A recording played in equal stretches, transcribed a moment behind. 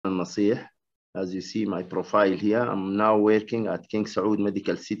AlNasieh. As you see my profile here, I'm now working at King Saud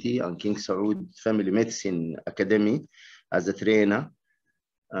Medical City and King Saud Family Medicine Academy as a trainer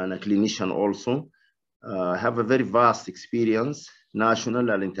and a clinician also. I have a very vast experience, national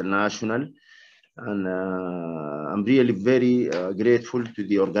and international. And I'm really very grateful to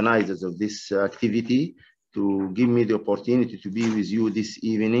the organizers of this activity to give me the opportunity to be with you this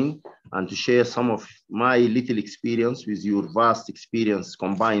evening and to share some of my little experience with your vast experience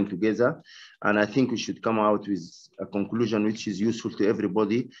combined together. And I think we should come out with a conclusion which is useful to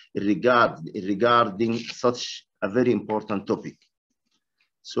everybody regarding such a very important topic.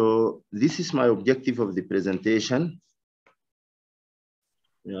 So this is my objective of the presentation.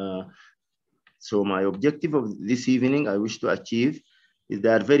 So my objective of this evening, I wish to achieve, is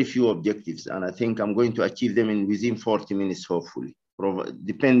there are very few objectives, and I think I'm going to achieve them within 40 minutes, hopefully,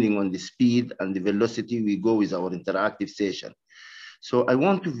 depending on the speed and the velocity we go with our interactive session. So I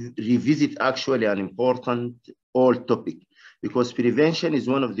want to revisit actually an important old topic, because prevention is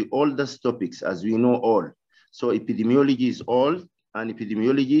one of the oldest topics, as we know all. So epidemiology is old, and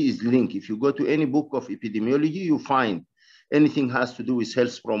epidemiology is linked. If you go to any book of epidemiology, you find anything has to do with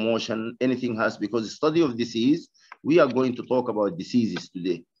health promotion, anything has, because the study of disease, we are going to talk about diseases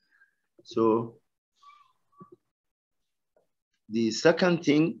today. So the second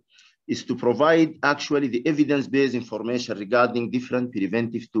thing is to provide actually the evidence-based information regarding different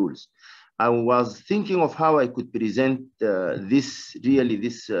preventive tools. I was thinking of how I could present this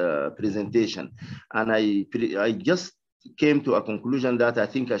presentation, and I just came to a conclusion that I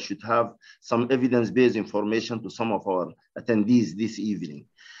think I should have some evidence-based information to some of our attendees this evening.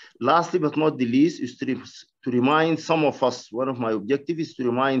 Lastly, but not the least, is to remind some of us, one of my objectives is to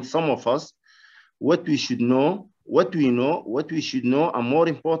remind some of us what we should know, what we know, what we should know, and more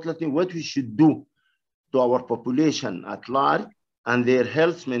importantly, what we should do to our population at large and their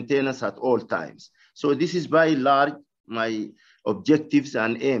health maintenance at all times. So this is by large my objectives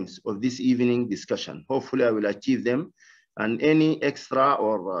and aims of this evening discussion. Hopefully I will achieve them, and any extra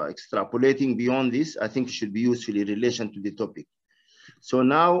or extrapolating beyond this, I think should be useful in relation to the topic. So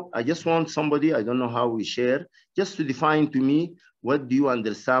now I just want somebody, I don't know how we share, just to define to me, what do you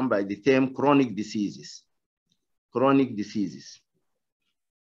understand by the term chronic diseases? Chronic diseases.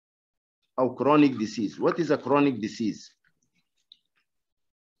 Or chronic disease. What is a chronic disease?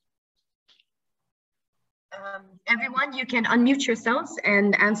 Everyone, you can unmute yourselves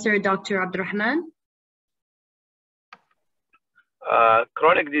and answer Dr. Abdulrahman.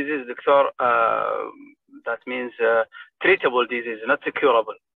 Chronic disease, doctor, that means treatable disease, not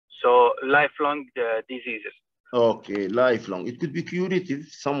curable. So lifelong diseases. Okay, lifelong. It could be curative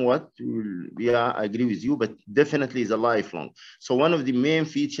somewhat. Yeah, I agree with you, but definitely is a lifelong. So one of the main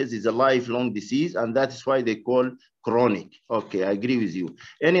features is a lifelong disease, and that is why they call chronic. Okay, I agree with you.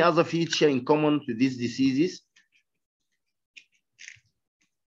 Any other feature in common to these diseases?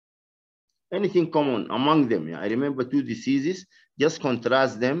 Anything common among them? Yeah, I remember two diseases. Just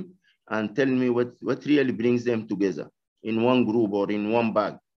contrast them and tell me what really brings them together in one group or in one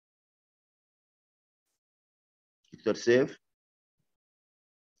bag. Dr. Saif?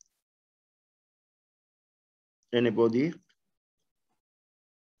 Anybody?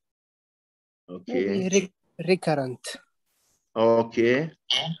 Okay. Recurrent. Okay.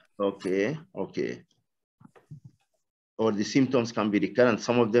 Okay. Okay. Or the symptoms can be recurrent.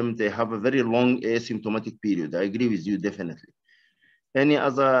 Some of them, they have a very long asymptomatic period. I agree with you, definitely. Any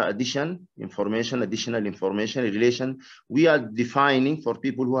other additional information in relation? We are defining for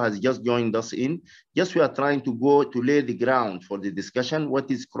people who has just joined us in, just we are trying to go to lay the ground for the discussion.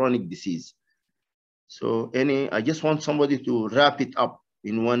 What is chronic disease? So I just want somebody to wrap it up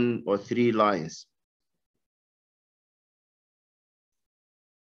in 1 or 3 lines.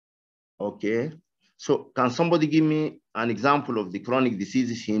 Okay. So can somebody give me an example of the chronic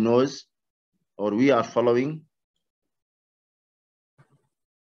diseases he knows or we are following?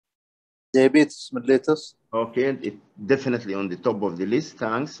 Diabetes mellitus. Okay, it definitely on the top of the list.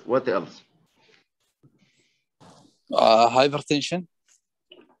 Thanks. What else? Hypertension.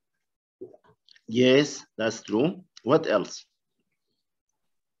 Yes, that's true. What else?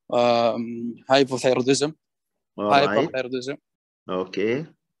 Hypothyroidism. All right. Hyperthyroidism. Okay.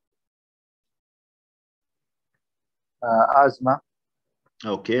 Asthma.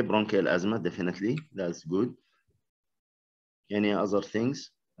 Okay, bronchial asthma, definitely. That's good. Any other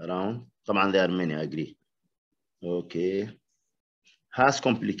things around? Come on, there are many, I agree. Okay. Has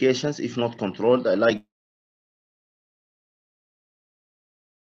complications if not controlled. I like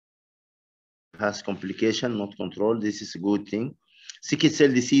has complication not controlled. This is a good thing. sickle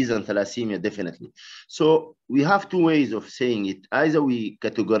cell disease and thalassemia, definitely. So we have two ways of saying it. Either we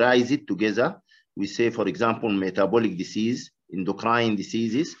categorize it together. We say, for example, metabolic disease, endocrine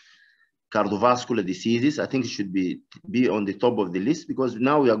diseases, cardiovascular diseases. I think it should be on the top of the list, because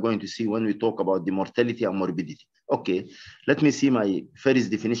now we are going to see when we talk about the mortality and morbidity. Okay, let me see my first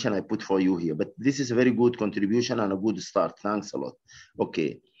definition I put for you here, but this is a very good contribution and a good start. Thanks a lot.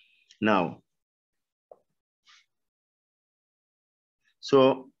 Okay, now,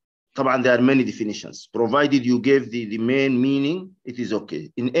 so طبعا there are many definitions. Provided you gave the main meaning, it is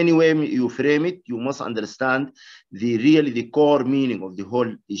okay. In any way you frame it, you must understand the core meaning of the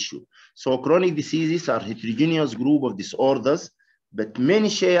whole issue. So chronic diseases are heterogeneous group of disorders, but many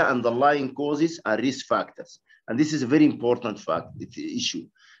share underlying causes and risk factors. And this is a very important issue,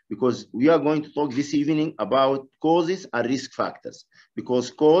 because we are going to talk this evening about causes and risk factors,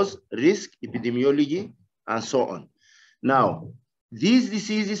 because cause, risk, epidemiology, and so on. Now, these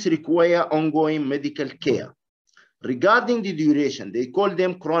diseases require ongoing medical care. Regarding the duration, they call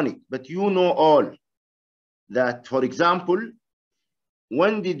them chronic, but you know all that, for example,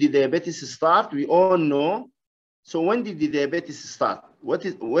 when did the diabetes start? We all know. So when did the diabetes start?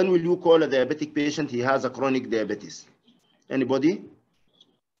 When will you call a diabetic patient he has a chronic diabetes? Anybody?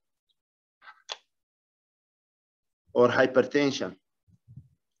 Or hypertension?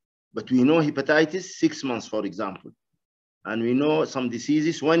 But we know hepatitis, 6 months, for example. And we know some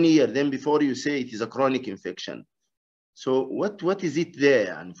diseases 1 year, then before you say it is a chronic infection. So what is it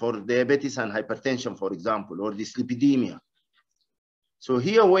there? And for diabetes and hypertension, for example, or dyslipidemia. So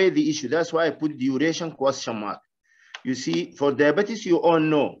here where the issue, that's why I put duration question mark. You see, for diabetes, you all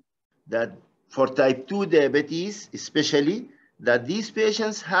know that for type 2 diabetes, especially, that these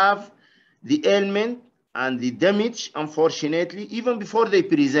patients have the ailment and the damage, unfortunately, even before they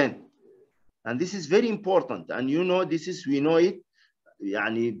present. And this is very important. And you know, we know it,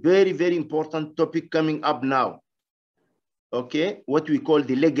 yani very, very important topic coming up now. Okay, what we call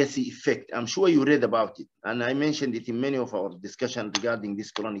the legacy effect. I'm sure you read about it. And I mentioned it in many of our discussions regarding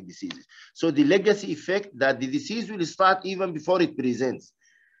these chronic diseases. So the legacy effect, that the disease will start even before it presents.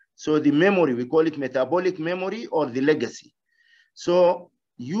 So the memory, we call it metabolic memory or the legacy. So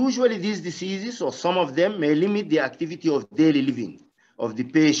usually these diseases, or some of them, may limit the activity of daily living of the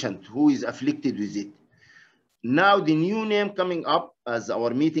patient who is afflicted with it. Now the new name coming up as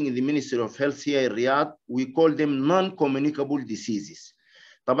our meeting in the Ministry of Health here in Riyadh, we call them non-communicable diseases.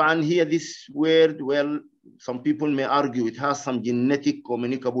 طبعا here this word, well, some people may argue it has some genetic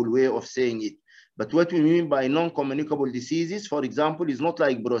communicable way of saying it. But what we mean by non-communicable diseases, for example, is not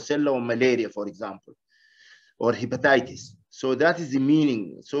like brucella or malaria, for example, or hepatitis. So that is the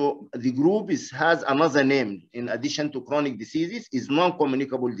meaning. So the group has another name in addition to chronic diseases, is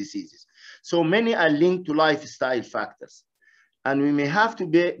non-communicable diseases. So many are linked to lifestyle factors. And we may have to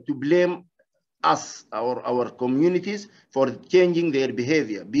blame us, our communities, for changing their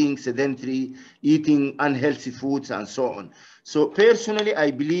behavior, being sedentary, eating unhealthy foods, and so on. So personally,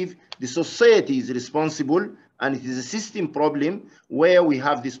 I believe the society is responsible, and it is a system problem where we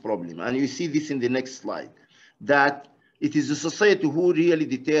have this problem. And you see this in the next slide, that it is the society who really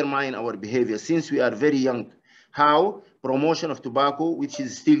determine our behavior since we are very young. How? Promotion of tobacco, which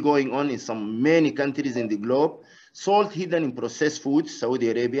is still going on in many countries in the globe. Salt hidden in processed foods,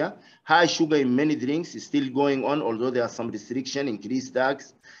 Saudi Arabia. High sugar in many drinks is still going on, although there are some restriction, increased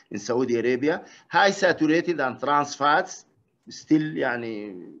tax in Saudi Arabia. High saturated and trans fats, still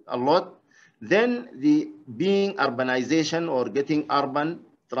a lot. Then the being urbanization, or getting urban,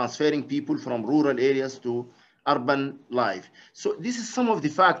 transferring people from rural areas to urban life. So this is some of the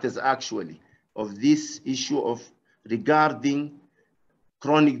factors actually of this issue of regarding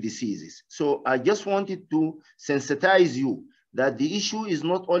chronic diseases. So I just wanted to sensitize you that the issue is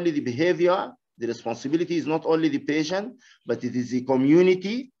not only the behavior, the responsibility is not only the patient, but it is the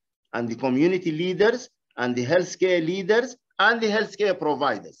community and the community leaders and the healthcare leaders and the healthcare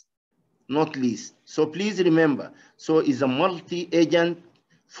providers, not least. So please remember, so it's a multi-agent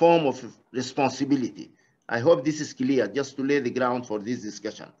form of responsibility. I hope this is clear, just to lay the ground for this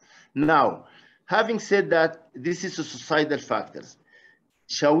discussion. Now, having said that, this is a societal factors.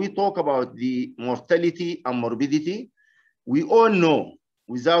 Shall we talk about the mortality and morbidity? We all know,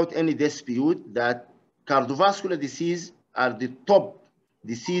 without any dispute, that cardiovascular disease are the top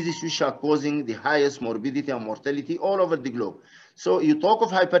diseases which are causing the highest morbidity and mortality all over the globe. So you talk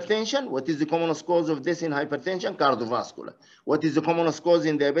of hypertension, what is the commonest cause of death in hypertension? Cardiovascular. What is the commonest cause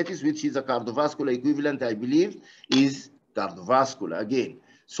in diabetes, which is a cardiovascular equivalent, I believe, is cardiovascular again.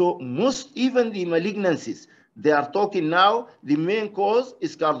 So even the malignancies They are talking now, the main cause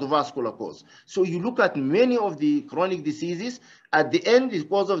is cardiovascular cause. So you look at many of the chronic diseases, at the end,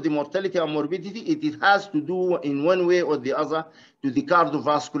 because of the mortality and morbidity, it has to do in one way or the other to the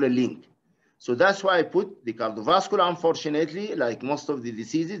cardiovascular link. So that's why I put the cardiovascular, unfortunately, like most of the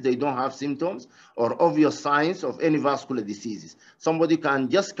diseases, they don't have symptoms or obvious signs of any vascular diseases. Somebody can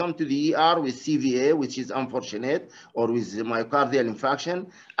just come to the ER with CVA, which is unfortunate, or with myocardial infarction,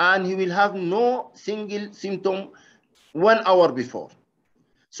 and he will have no single symptom 1 hour before.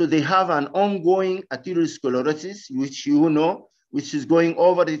 So they have an ongoing atherosclerosis, which you know, which is going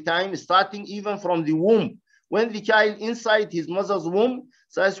over the time, starting even from the womb. When the child inside his mother's womb,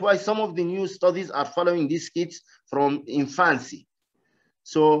 so that's why some of the new studies are following these kids from infancy.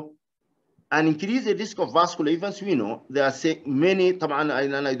 So an increased risk of vascular events, we know, there are many,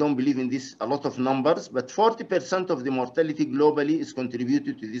 and I don't believe in this, a lot of numbers, but 40% of the mortality globally is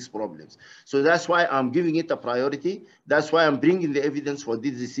contributed to these problems. So that's why I'm giving it a priority. That's why I'm bringing the evidence for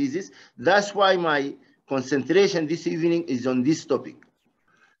these diseases. That's why my concentration this evening is on this topic.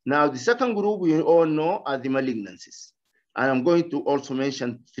 Now, the second group we all know are the malignancies. And I'm going to also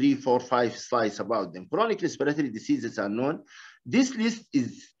mention 3, 4, 5 slides about them. Chronic respiratory diseases are known. This list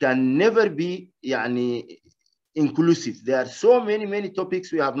can never be inclusive. There are so many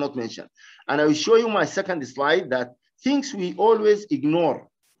topics we have not mentioned. And I will show you my second slide that things we always ignore,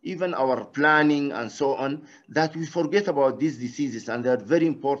 even our planning and so on, that we forget about these diseases, and they're very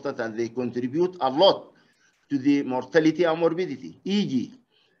important and they contribute a lot to the mortality and morbidity, e.g.,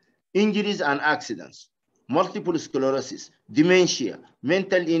 injuries and accidents, multiple sclerosis, dementia,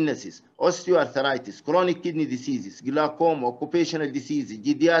 mental illnesses, osteoarthritis, chronic kidney diseases, glaucoma, occupational diseases,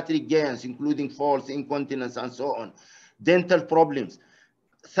 pediatric gains, including falls, incontinence, and so on, dental problems,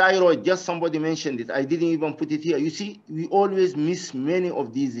 thyroid, just somebody mentioned it. I didn't even put it here. You see, we always miss many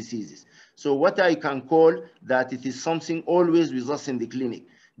of these diseases. So what I can call that it is something always with us in the clinic.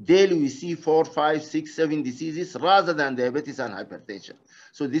 Daily we see 4, 5, 6, 7 diseases rather than diabetes and hypertension.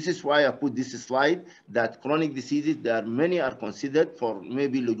 So this is why I put this slide that chronic diseases, many are considered for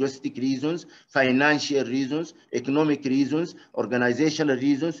maybe logistic reasons, financial reasons, economic reasons, organizational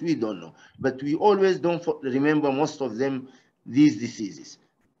reasons, we don't know. But we always don't remember most of them, these diseases.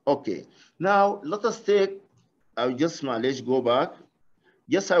 Okay, now let us take, I'll just go back.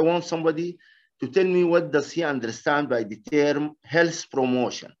 Yes, I want somebody to tell me what does he understand by the term health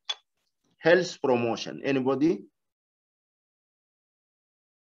promotion. Health promotion, anybody?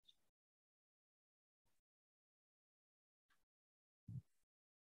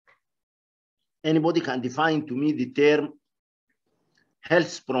 Anybody can define to me the term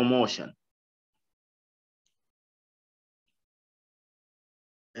health promotion?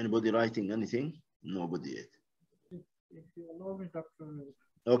 Anybody writing anything? Nobody yet. If you allow me, Dr.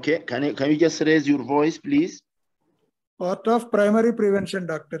 Okay, can you just raise your voice, please? Part of primary prevention,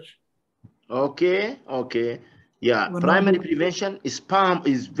 doctor. Okay. Yeah, primary prevention is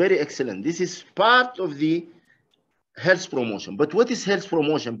very excellent. This is part of the health promotion. But what is health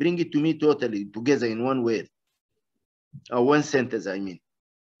promotion? Bring it to me totally together in one word. Or one sentence, I mean.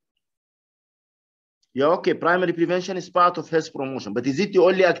 Yeah, okay, primary prevention is part of health promotion. But is it the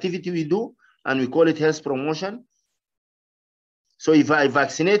only activity we do and we call it health promotion? So if I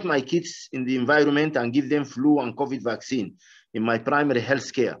vaccinate my kids in the environment and give them flu and COVID vaccine in my primary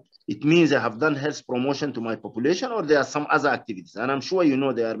health care, it means I have done health promotion to my population, or there are some other activities? And I'm sure you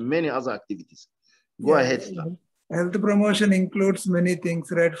know there are many other activities. Go ahead, sir. Health promotion includes many things,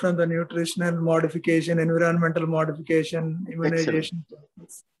 right from the nutritional modification, environmental modification, immunization.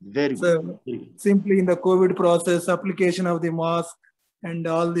 Very good. So simply in the COVID process, application of the mask and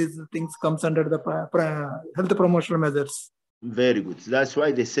all these things comes under the health promotional measures. Very good. That's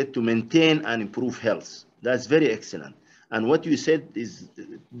why they said to maintain and improve health. That's very excellent. And what you said is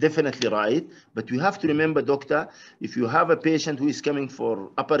definitely right. But you have to remember, doctor, if you have a patient who is coming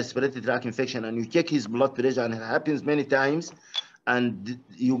for upper respiratory tract infection and you check his blood pressure, and it happens many times, and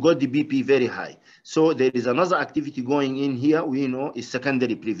you got the BP very high. So there is another activity going in here, we know, is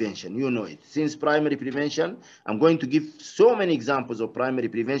secondary prevention. You know it. Since primary prevention, I'm going to give so many examples of primary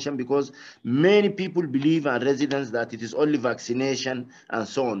prevention because many people believe, and residents, that it is only vaccination and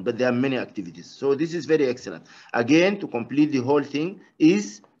so on, but there are many activities. So this is very excellent. Again, to complete the whole thing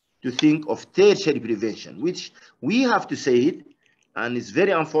is to think of tertiary prevention, which we have to say it, and it's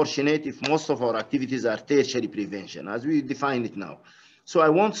very unfortunate if most of our activities are tertiary prevention, as we define it now. So I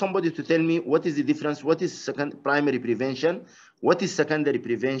want somebody to tell me what is the difference, what is primary prevention, what is secondary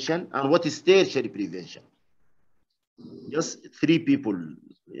prevention, and what is tertiary prevention. Just 3 people,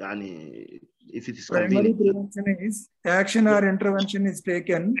 if it is primary convenient. prevention is action or intervention is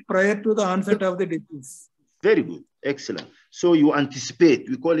taken prior to the onset of the disease. Very good. Excellent. So you anticipate.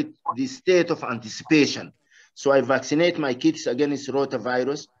 We call it the state of anticipation. So I vaccinate my kids against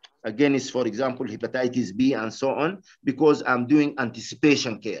rotavirus, against, for example, hepatitis B and so on, because I'm doing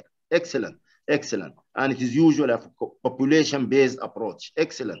anticipation care. Excellent. Excellent. And it is usually a population-based approach.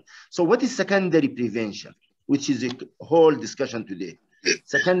 Excellent. So what is secondary prevention, which is a whole discussion today?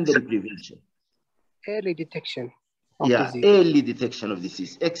 Secondary prevention. Early detection. Early detection of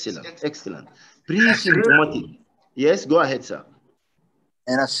disease. Excellent. Excellent. Pre-symptomatic. Yes, go ahead, sir.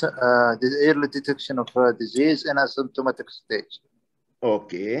 And the early detection of disease in a symptomatic stage.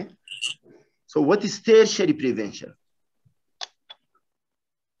 Okay. So what is tertiary prevention?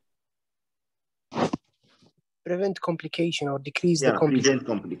 Prevent complication or decrease the complication. Prevent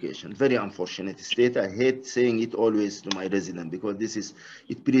complication. Very unfortunate state. I hate saying it always to my resident because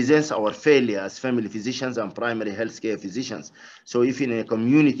it presents our failure as family physicians and primary healthcare physicians. So if in a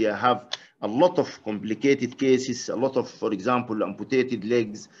community I have a lot of complicated cases, a lot of, for example, amputated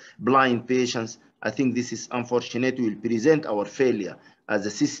legs, blind patients, I think this is unfortunate. We will present our failure as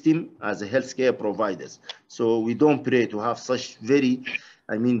a system, as a healthcare providers. So we don't pray to have such very,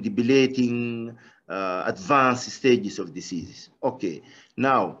 debilitating, advanced stages of diseases. Okay,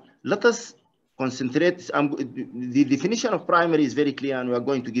 now let us concentrate. The definition of primary is very clear and we are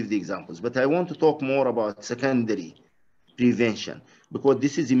going to give the examples, but I want to talk more about secondary prevention because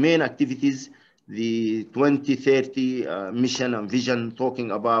this is the main activities the 2030 mission and vision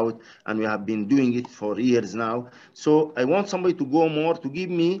talking about, and we have been doing it for years now. So I want somebody to go more to give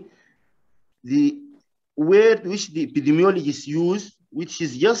me the word which the epidemiologists use, which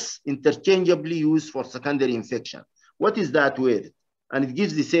is just interchangeably used for secondary infection. What is that word? And it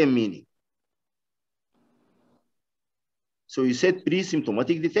gives the same meaning. So you said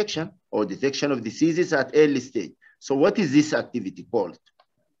pre-symptomatic detection or detection of diseases at early stage. So what is this activity called?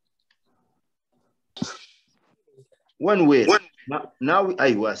 One word. Now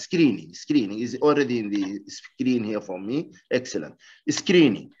I was screening. Screening is already in the screen here for me. Excellent.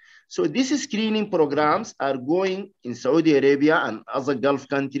 Screening. So these screening programs are going in Saudi Arabia and other Gulf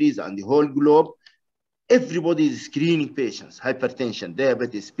countries and the whole globe. Everybody is screening patients, hypertension,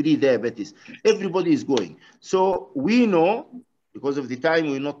 diabetes, pre-diabetes, everybody is going. So we know, because of the time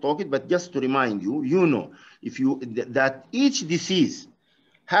we're not talking, but just to remind you, you know, that each disease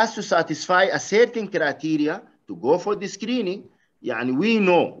has to satisfy a certain criteria to go for the screening. And we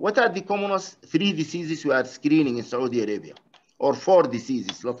know what are the commonest 3 diseases we are screening in Saudi Arabia, or 4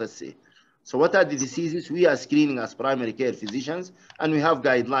 diseases, let us say. So what are the diseases we are screening as primary care physicians, and we have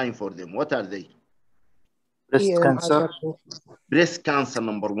guidelines for them? What are they? Breast cancer. Breast cancer,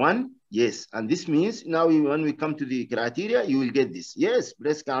 number 1. Yes. And this means now when we come to the criteria, you will get this. Yes,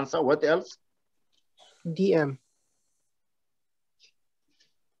 breast cancer. What else? DM.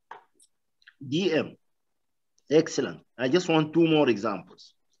 DM. Excellent. I just want 2 more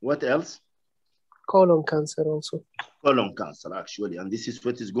examples. What else? Colon cancer also. Colon cancer, actually. And this is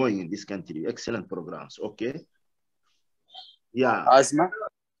what is going in this country. Excellent programs. Okay. Yeah. Asthma.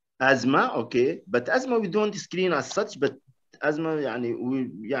 Asthma, okay. But asthma, we don't screen as such, but asthma,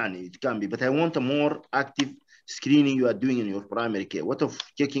 it can be. But I want a more active screening you are doing in your primary care. What of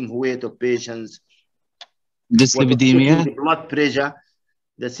checking weight of patients? Dyslipidemia. The blood pressure.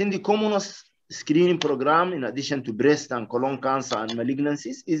 That's in the commonest screening program, in addition to breast and colon cancer and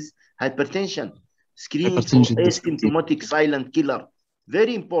malignancies, is hypertension. Screening for asymptomatic silent killer.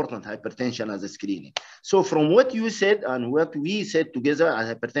 Very important, hypertension as a screening. So from what you said and what we said together,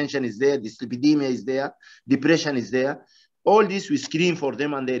 hypertension is there, dyslipidemia is there, depression is there. All this we screen for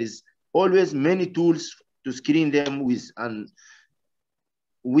them, and there is always many tools to screen them with, and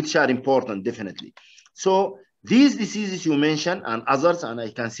which are important, definitely. So these diseases you mentioned and others, and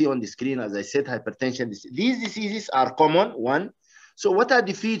I can see on the screen, as I said, hypertension, these diseases are common, 1. So what are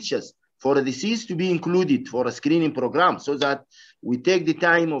the features for a disease to be included for a screening program, so that we take the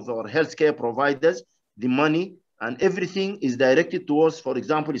time of our healthcare providers, the money, and everything is directed towards, for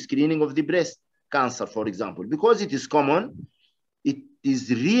example, screening of the breast cancer, for example, because it is common, it is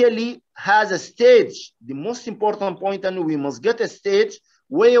really has a stage, the most important point, and we must get a stage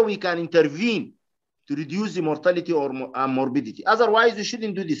where we can intervene to reduce the mortality or morbidity. Otherwise, we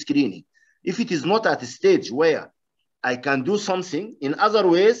shouldn't do the screening. If it is not at a stage where I can do something, in other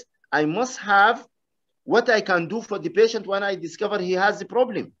ways, I must have what I can do for the patient when I discover he has the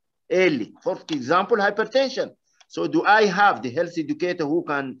problem early. For example, hypertension. So do I have the health educator who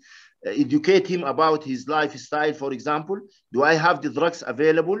can educate him about his lifestyle, for example? Do I have the drugs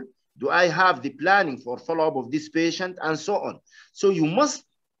available? Do I have the planning for follow-up of this patient, and so on? So you must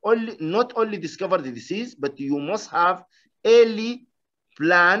not only discover the disease, but you must have early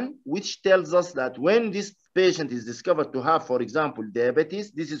plan which tells us that when this patient is discovered to have, for example,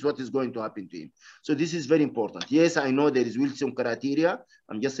 diabetes, this is what is going to happen to him. So this is very important. Yes, I know there is Wilson criteria.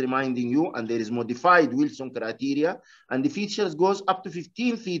 I'm just reminding you, and there is modified Wilson criteria, and the features goes up to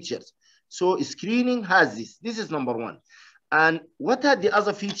 15 features. So screening has this. This is number one. And what are the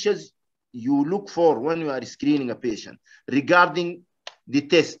other features you look for when you are screening a patient regarding the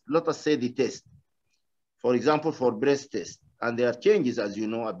test? Let us say the test. For example, for breast test, and there are changes, as you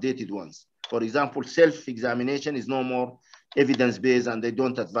know, updated ones. For example, self-examination is no more evidence-based, and they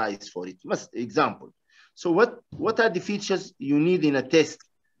don't advise for it. Example. So what are the features you need in a test?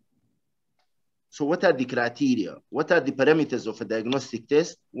 So what are the criteria? What are the parameters of a diagnostic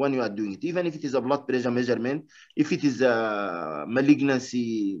test when you are doing it? Even if it is a blood pressure measurement, if it is a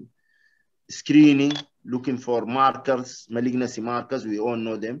malignancy screening, looking for markers, malignancy markers, we all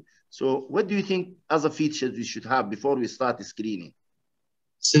know them. So what do you think other features we should have before we start screening?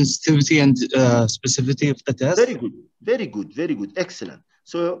 Sensitivity and specificity of the test. Very good, very good, very good, excellent.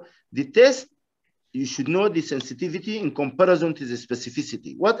 So the test, you should know the sensitivity in comparison to the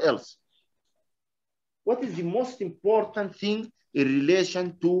specificity. What else? What is the most important thing in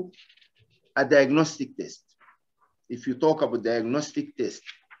relation to a diagnostic test? If you talk about diagnostic test,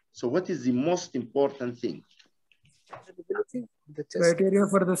 so what is the most important thing? The criteria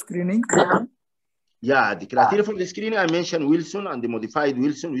for the screening. Yeah, the criteria for the screening, I mentioned Wilson and the modified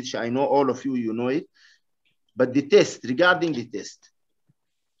Wilson, which I know all of you, you know it. But the test, regarding the test,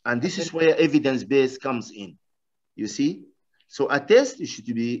 and this is where evidence-based comes in, you see? So a test should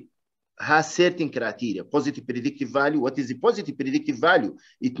be, has certain criteria, positive predictive value. What is the positive predictive value?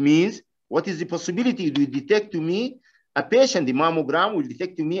 It means, what is the possibility it will detect to me a patient, the mammogram will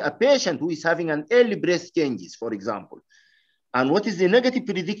detect to me a patient who is having an early breast changes, for example. And what is the negative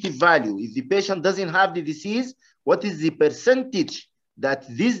predictive value? If the patient doesn't have the disease, what is the percentage that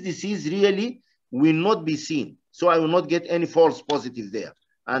this disease really will not be seen? So I will not get any false positive there,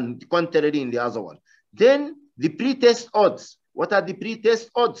 and contrary in the other one. Then the pre-test odds. What are the pre-test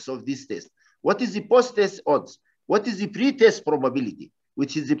odds of this test? What is the post-test odds? What is the pre-test probability,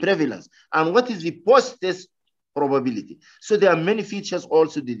 which is the prevalence? And what is the post-test probability? So there are many features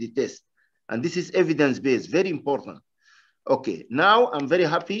also to the test. And this is evidence-based, very important. Okay, now I'm very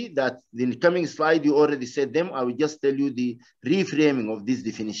happy that the coming slide, you already said them. I will just tell you the reframing of these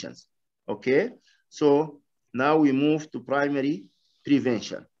definitions. Okay, so now we move to primary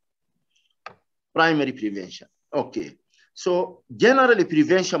prevention. Primary prevention, okay. So generally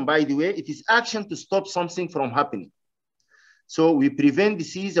prevention, by the way, it is action to stop something from happening. So we prevent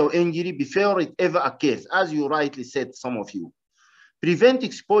disease or injury before it ever occurs, as you rightly said, some of you. Prevent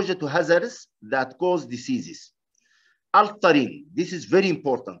exposure to hazards that cause diseases. Altering, this is very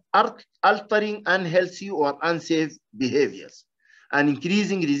important, altering unhealthy or unsafe behaviors and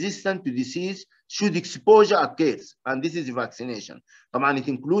increasing resistance to disease should exposure occurs, and this is vaccination. And it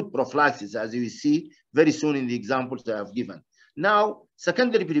includes prophylaxis, as you will see very soon in the examples I have given. Now,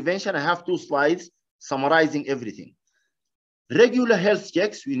 secondary prevention, I have 2 slides summarizing everything. Regular health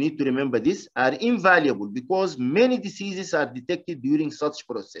checks, we need to remember this, are invaluable because many diseases are detected during such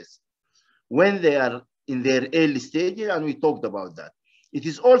process when they are in their early stages, and we talked about that. It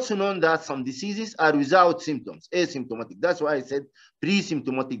is also known that some diseases are without symptoms, asymptomatic. That's why I said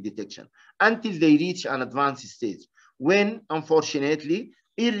pre-symptomatic detection, until they reach an advanced stage, when, unfortunately,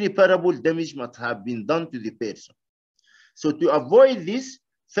 irreparable damage must have been done to the person. So to avoid this,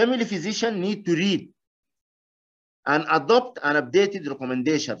 family physicians need to read and adopt an updated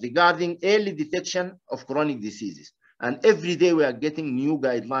recommendation regarding early detection of chronic diseases. And every day we are getting new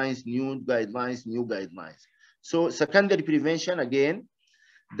guidelines, new guidelines, new guidelines. So secondary prevention, again,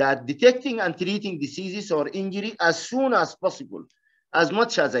 that detecting and treating diseases or injury as soon as possible, as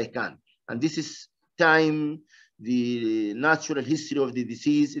much as I can. And this is time, the natural history of the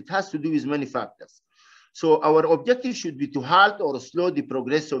disease. It has to do with many factors. So our objective should be to halt or slow the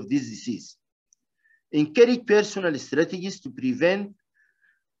progress of this disease. Encourage personal strategies to prevent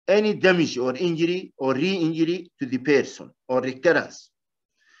any damage or injury or re-injury to the person or recurrence.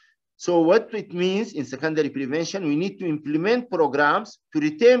 So what it means in secondary prevention, we need to implement programs to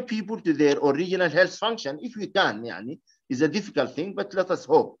return people to their original health function, if we can. Yani, it's a difficult thing, but let us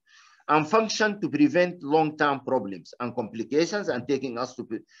hope. And function to prevent long-term problems and complications and taking us to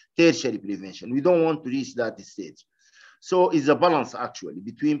tertiary prevention. We don't want to reach that stage. So it's a balance actually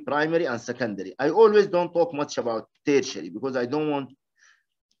between primary and secondary. I always don't talk much about tertiary because I don't want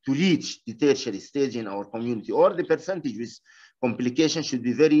to reach the tertiary stage in our community, or the percentage with complications should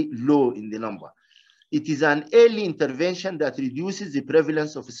be very low in the number. It is an early intervention that reduces the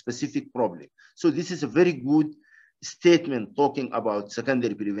prevalence of a specific problem. So this is a very good statement talking about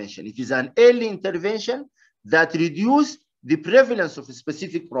secondary prevention. It is an early intervention that reduces the prevalence of a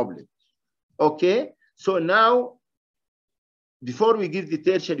specific problem. Okay, so now, before we give the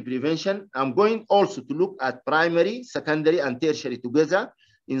tertiary prevention, I'm going also to look at primary, secondary, and tertiary together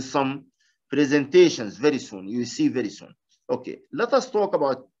in some presentations very soon. You will see very soon. Okay, let us talk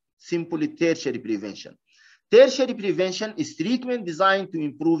about simply tertiary prevention. Tertiary prevention is treatment designed to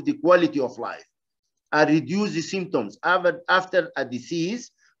improve the quality of life and reduce the symptoms after a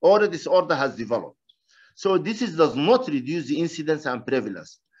disease or a disorder has developed. So this does not reduce the incidence and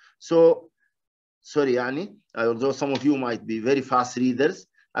prevalence. So, sorry, Yani, although some of you might be very fast readers,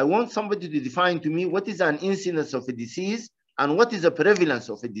 I want somebody to define to me what is an incidence of a disease and what is the prevalence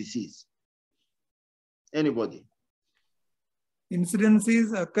of a disease. Anybody? Incidence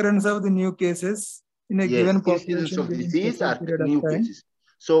is occurrence of the new cases in a given population. Incidence of disease are new cases.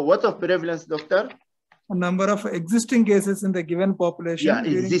 So what of prevalence, doctor? A number of existing cases in the given population. Yeah,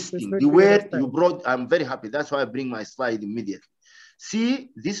 existing. The word you brought, I'm very happy. That's why I bring my slide immediately.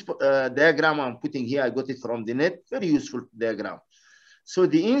 See this diagram I'm putting here, I got it from the net, very useful diagram. So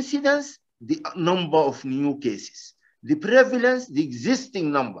the incidence, the number of new cases. The prevalence, the existing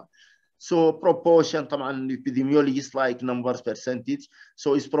number. So proportion, epidemiologists like numbers, percentage.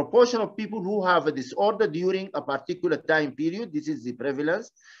 So it's proportion of people who have a disorder during a particular time period. This is the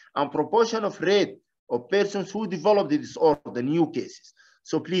prevalence. And proportion of rate of persons who develop the disorder, new cases.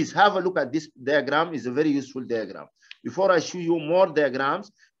 So please have a look at this diagram. It's a very useful diagram. Before I show you more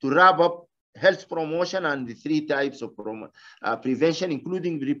diagrams to wrap up health promotion and the 3 types of prevention,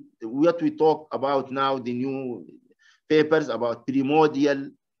 including what we talk about now, the new papers about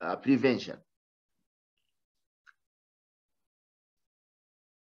primordial prevention.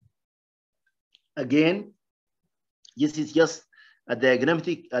 Again, this is just a diagram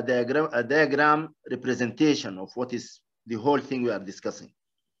representation of what is the whole thing we are discussing.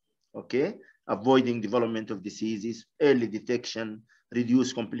 Okay, avoiding development of diseases, early detection,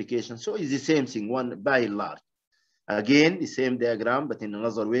 reduce complications. So it's the same thing, one by and large. Again, the same diagram, but in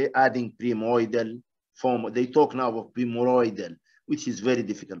another way, adding primordial form. They talk now of primordial, which is very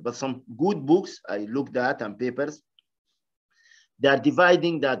difficult. But some good books I looked at and papers, they are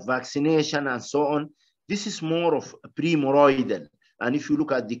dividing that vaccination and so on. This is more of primordial. And if you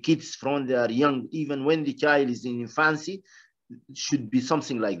look at the kids from they are young, even when the child is in infancy, it should be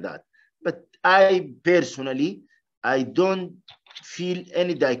something like that. But I personally, I don't feel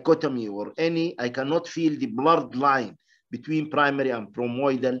any dichotomy or I cannot feel the blurred line between primary and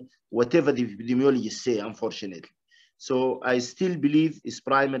primordial, whatever the epidemiologists say, unfortunately. So I still believe it's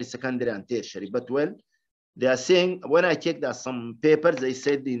primary, secondary, and tertiary. But well, they are saying, when I checked out some papers, they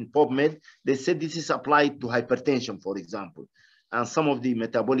said in PubMed, they said this is applied to hypertension, for example, and some of the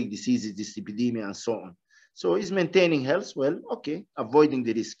metabolic diseases, dyslipidemia, and so on. So is maintaining health? Well, okay, avoiding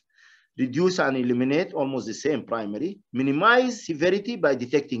the risk. Reduce and eliminate, almost the same, primary. Minimize severity by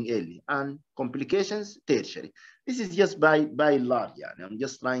detecting early, and complications, tertiary. This is just by large. Yeah. I'm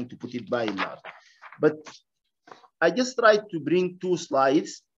just trying to put it by large. But I just tried to bring 2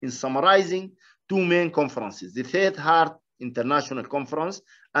 slides in summarizing 2 main conferences, the Third Heart International Conference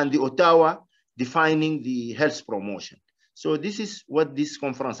and the Ottawa Defining the Health Promotion. So this is what this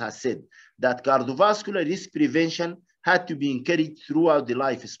conference has said, that cardiovascular risk prevention had to be encouraged throughout the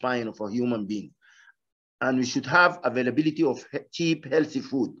lifespan of a human being. And we should have availability of cheap, healthy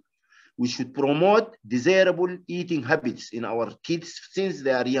food. We should promote desirable eating habits in our kids since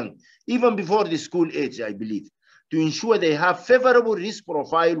they are young, even before the school age, I believe, to ensure they have favorable risk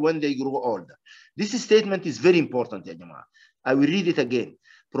profile when they grow older. This statement is very important, ya Jama'ah. I will read it again.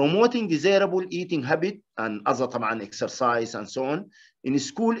 Promoting desirable eating habit and other exercise and so on in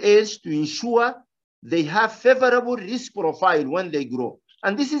school age to ensure they have favorable risk profile when they grow.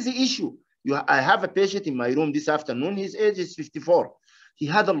 And this is the issue. I have a patient in my room this afternoon. His age is 54. He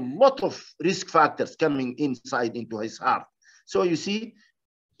had a lot of risk factors coming inside into his heart. So you see,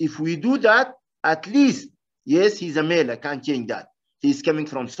 if we do that, at least, yes, he's a male, I can't change that. He's coming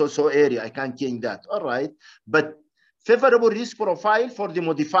from so-so area, I can't change that. All right, but favorable risk profile for the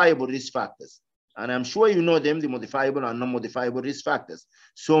modifiable risk factors. And I'm sure you know them, the modifiable and non-modifiable risk factors.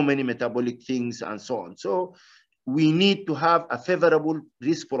 So many metabolic things and so on. So we need to have a favorable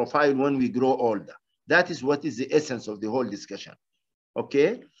risk profile when we grow older. That is what is the essence of the whole discussion.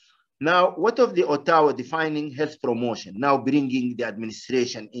 Okay. Now, what of the Ottawa Defining Health Promotion? Now bringing the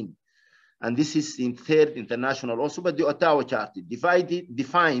administration in. And this is in Third International also, but the Ottawa Charter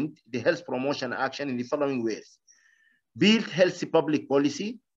defined the health promotion action in the following ways. Build healthy public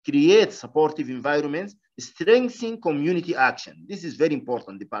policy, create supportive environments, strengthen community action. This is very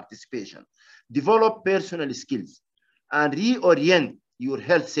important, the participation. Develop personal skills, and reorient your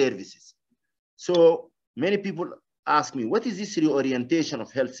health services. So many people ask me, what is this reorientation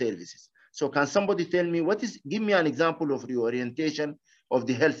of health services? So can somebody tell me give me an example of reorientation of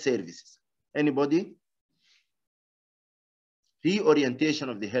the health services? Anybody? Reorientation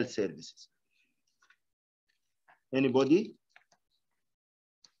of the health services. Anybody?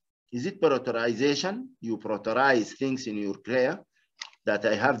 Is it prioritization? You prioritize things in your care, that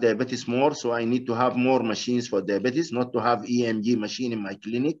I have diabetes more, so I need to have more machines for diabetes, not to have EMG machine in my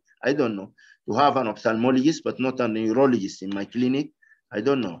clinic. I don't know. To have an ophthalmologist, but not a neurologist in my clinic. I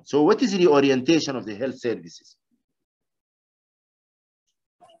don't know. So what is the orientation of the health services?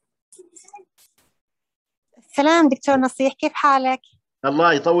 سلام دكتور نصيح، كيف حالك؟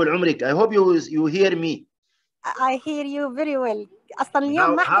 الله يطول عمرك. I hope you hear me. I hear you very well. أصلا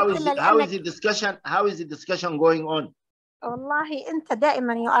اليوم ما حضرت إلا how is the discussion going on? والله أنت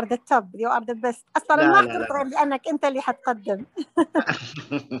دائما you are the top, you are the best. أصلا ما حضرت غير لأنك أنت اللي حتقدم.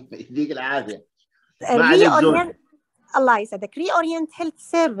 يديك العافية. Reorient, الله يسعدك. Reorient health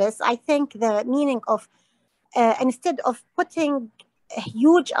service. I think the meaning of instead of putting a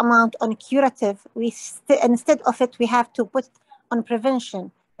huge amount on curative, instead of it we have to put on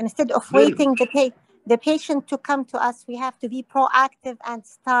prevention. Instead of waiting the patient to come to us, we have to be proactive and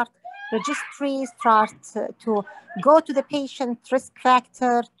start registries, start to go to the patient risk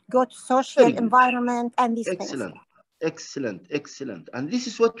factor, go to social environment, and these things. Excellent. And this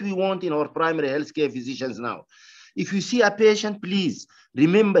is what we want in our primary healthcare physicians now. If you see a patient, please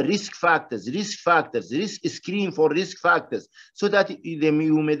remember risk factors, risk screen for risk factors, so that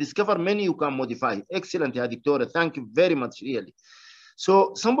you may discover many you can modify. Excellent, Doctor. Thank you very much, really.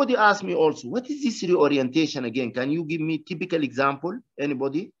 So somebody asked me also, what is this reorientation again? Can you give me a typical example?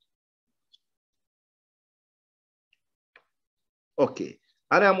 Anybody? Okay.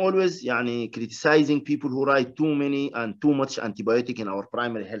 I am always criticizing people who write too many and too much antibiotic in our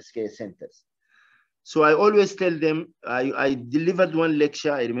primary healthcare centers. So I always tell them, I delivered one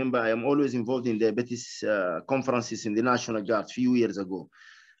lecture. I remember I am always involved in diabetes conferences in the National Guard a few years ago.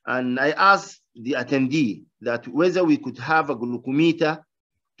 And I asked the attendee that whether we could have a glucometer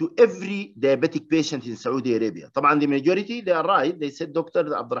to every diabetic patient in Saudi Arabia. طبعا the majority, they are right. They said,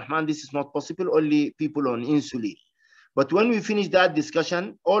 Dr. Abdulrahman, this is not possible, only people on insulin. But when we finished that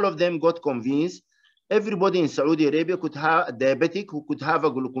discussion, all of them got convinced everybody in Saudi Arabia could have a diabetic who could have a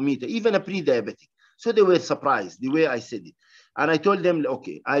glucometer, even a pre-diabetic. So they were surprised the way I said it. And I told them,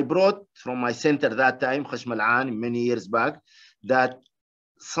 okay, I brought from my center that time, Khashmalan, many years back, that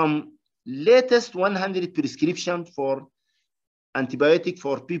some latest 100 prescription for antibiotic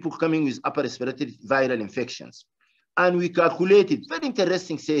for people coming with upper respiratory viral infections. And we calculated, very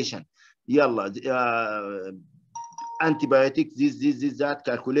interesting session. Yalla, antibiotics, this, that,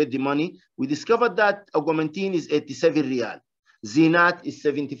 calculate the money. We discovered that augmentin is 87 riyal. Zinat is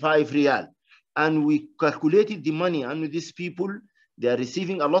 75 riyal. And we calculated the money, and with these people, they are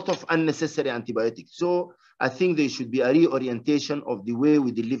receiving a lot of unnecessary antibiotics. So I think there should be a reorientation of the way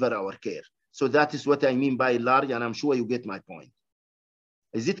we deliver our care. So that is what I mean by large, and I'm sure you get my point.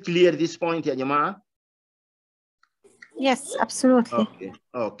 Is it clear, this point, ya Jama'a? Yes, absolutely.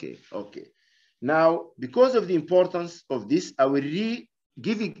 Okay. Now, because of the importance of this, I will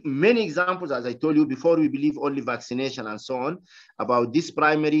give you many examples, as I told you before. We believe only vaccination and so on about this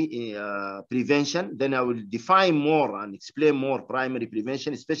primary prevention. Then I will define more and explain more primary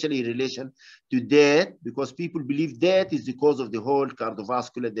prevention, especially in relation to death, because people believe death is the cause of the whole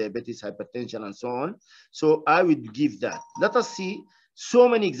cardiovascular, diabetes, hypertension, and so on. So I will give that. Let us see so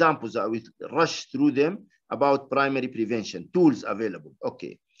many examples. I will rush through them about primary prevention, tools available.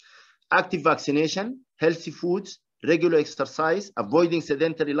 Okay. Active vaccination, healthy foods, regular exercise, avoiding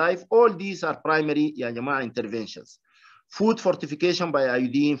sedentary life, all these are primary interventions. Food fortification by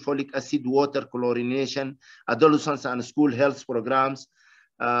iodine, folic acid, water chlorination, adolescents and school health programs,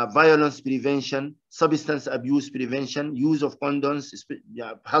 violence prevention, substance abuse prevention, use of condoms,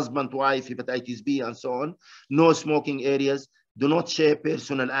 husband, wife, hepatitis B, and so on, no smoking areas, do not share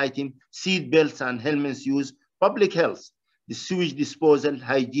personal items, seat belts and helmets use, public health, the sewage disposal,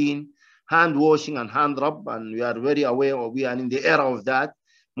 hygiene, hand washing and hand rub, and we are very aware, or we are in the era of that,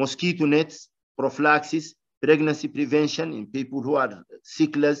 mosquito nets, prophylaxis, pregnancy prevention in people who are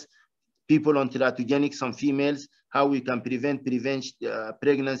sickless, people on teratogenic, some females, how we can prevent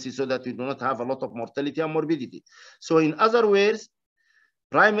pregnancy so that we do not have a lot of mortality and morbidity. So in other words,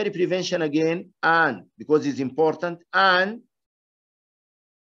 primary prevention again, and because it's important, and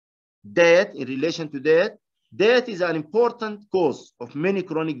death, in relation to death, death is an important cause of many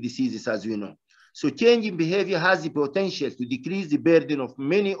chronic diseases, as we know. So changing behavior has the potential to decrease the burden of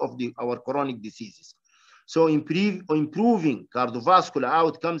many of our chronic diseases. So improving cardiovascular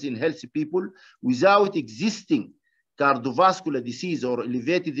outcomes in healthy people without existing cardiovascular disease or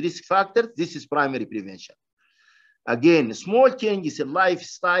elevated risk factors, this is primary prevention. Again, small changes in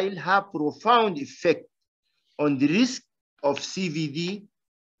lifestyle have profound effect on the risk of CVD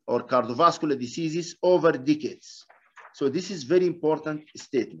or cardiovascular diseases over decades. So this is very important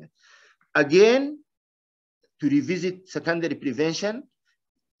statement. Again, to revisit secondary prevention,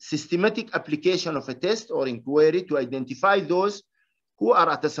 systematic application of a test or inquiry to identify those who are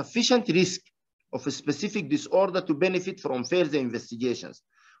at a sufficient risk of a specific disorder to benefit from further investigations.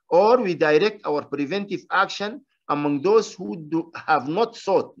 Or we direct our preventive action among those who have not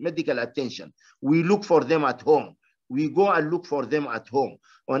sought medical attention. We look for them at home. We go and look for them at home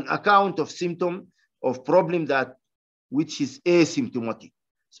on account of symptom of problem which is asymptomatic.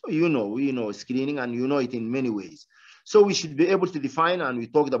 So we know screening, and you know it in many ways. So we should be able to define, and we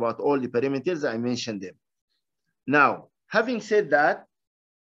talked about all the parameters, I mentioned them. Now, having said that,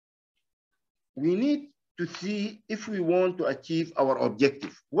 we need to see if we want to achieve our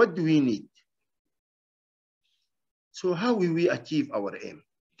objective. What do we need? So how will we achieve our aim?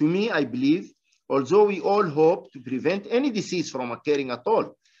 To me, I believe, although we all hope to prevent any disease from occurring at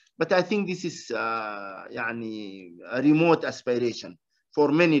all, but I think this is a remote aspiration for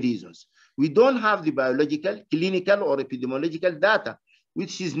many reasons. We don't have the biological, clinical, or epidemiological data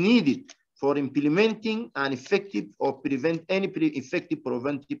which is needed for implementing an effective or effective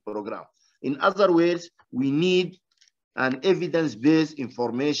preventive program. In other words, we need an evidence-based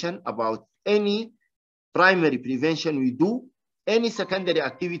information about any primary prevention we do, any secondary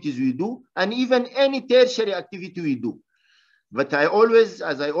activities we do, and even any tertiary activity we do. But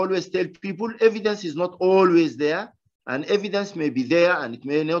as I always tell people, evidence is not always there, and evidence may be there and it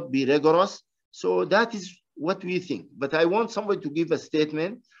may not be rigorous. So that is what we think. But I want somebody to give a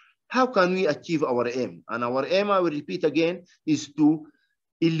statement. How can we achieve our aim? And our aim, I will repeat again, is to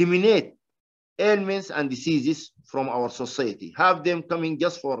eliminate ailments and diseases from our society. Have them coming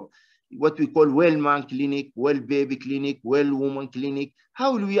just for what we call well-man clinic, well-baby clinic, well-woman clinic.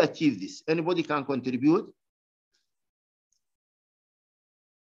 How will we achieve this? Anybody can contribute?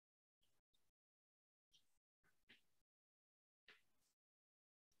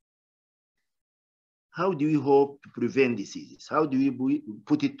 How do we hope to prevent diseases? How do we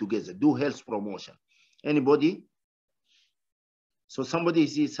put it together? Do health promotion. Anybody? So somebody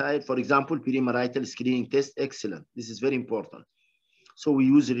is inside, for example, perimarital screening test, excellent. This is very important. So we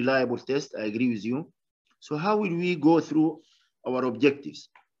use reliable tests, I agree with you. So how will we go through our objectives?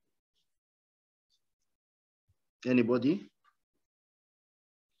 Anybody?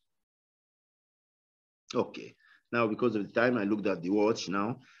 Okay, now because of the time, I looked at the watch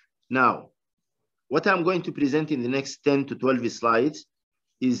now. Now, what I'm going to present in the next 10 to 12 slides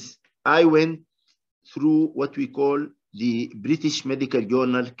is I went through what we call the British Medical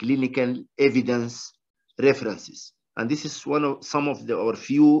Journal Clinical Evidence References. And this is some of our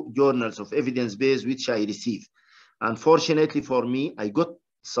few journals of evidence-based which I received. Unfortunately for me, I got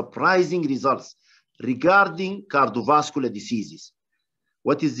surprising results regarding cardiovascular diseases.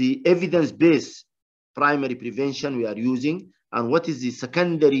 What is the evidence-based primary prevention we are using, and what is the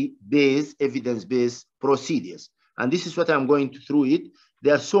secondary based evidence-based procedures. And this is what I'm going through it.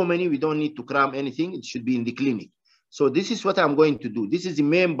 There are so many, we don't need to cram anything. It should be in the clinic. So this is what I'm going to do. This is the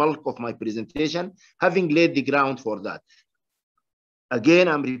main bulk of my presentation, having laid the ground for that. Again,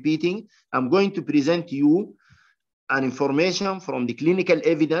 I'm repeating, I'm going to present to you an information from the clinical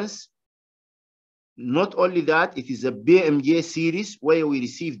evidence. Not only that, it is a BMJ series where we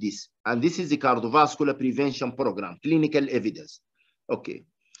receive this. And this is the cardiovascular prevention program, clinical evidence. Okay.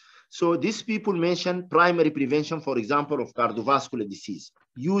 So these people mentioned primary prevention, for example, of cardiovascular disease.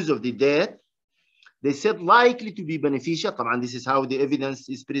 Use of the diet. They said likely to be beneficial. And this is how the evidence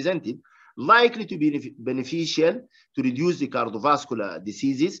is presented. Likely to be beneficial to reduce the cardiovascular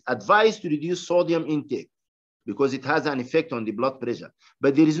diseases. Advised to reduce sodium intake because it has an effect on the blood pressure.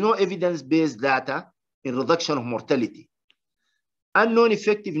 But there is no evidence-based data in reduction of mortality. Unknown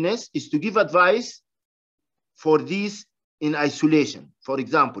effectiveness is to give advice for these in isolation. For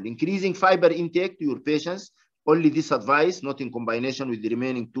example, increasing fiber intake to your patients, only this advice, not in combination with the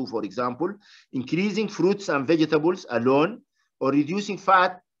remaining two, for example. Increasing fruits and vegetables alone, or reducing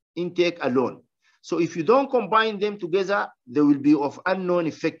fat intake alone. So if you don't combine them together, they will be of unknown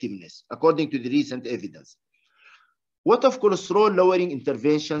effectiveness, according to the recent evidence. What of cholesterol lowering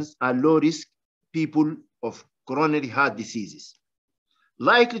interventions are low risk people of coronary heart diseases?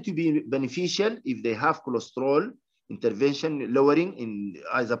 Likely to be beneficial if they have cholesterol intervention lowering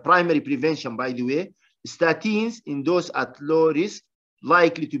as a primary prevention, by the way. Statins in those at low risk,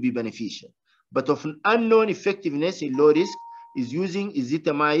 likely to be beneficial. but of an unknown effectiveness in low risk is using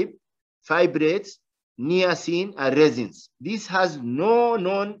ezetimibe, fibrates, niacin, and resins. This has no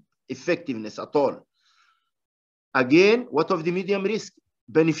known effectiveness at all. Again, what of the medium risk?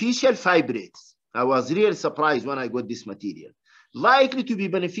 Beneficial fibrates. I was really surprised when I got this material. Likely to be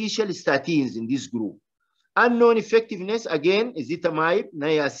beneficial statins in this group. Unknown effectiveness, again, ezetimibe,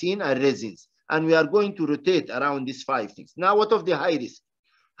 niacin, and resins. And we are going to rotate around these 5 things. Now, what of the high risk?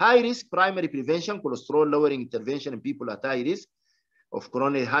 High risk primary prevention, cholesterol lowering intervention in people at high risk of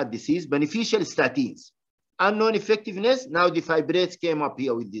coronary heart disease, beneficial statins. Unknown effectiveness, now the fibrates came up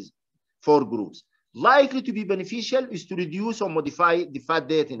here with these 4 groups. Likely to be beneficial is to reduce or modify the fat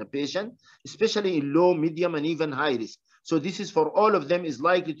diet in a patient, especially in low, medium, and even high risk. So this is for all of them is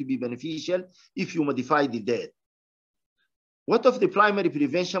likely to be beneficial if you modify the diet. What of the primary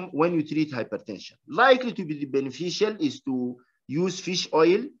prevention when you treat hypertension? Likely to be beneficial is to use fish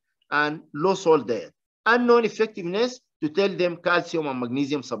oil and low salt diet. Unknown effectiveness, to tell them calcium and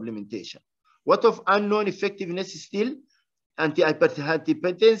magnesium supplementation. What of unknown effectiveness is still?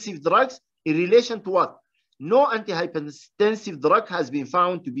 Antihypertensive drugs in relation to what? No antihypertensive drug has been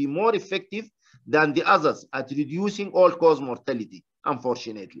found to be more effective than the others at reducing all-cause mortality,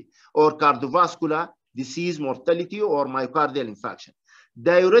 unfortunately, or cardiovascular disease mortality or myocardial infarction.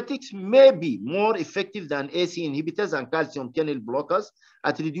 Diuretics may be more effective than AC inhibitors and calcium channel blockers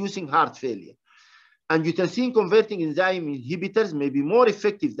at reducing heart failure. Angiotensin converting enzyme inhibitors may be more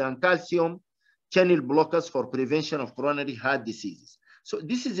effective than calcium channel blockers for prevention of coronary heart diseases. So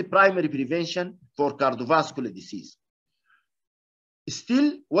this is the primary prevention for cardiovascular disease.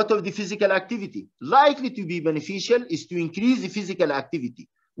 Still, what of the physical activity? Likely to be beneficial is to increase the physical activity.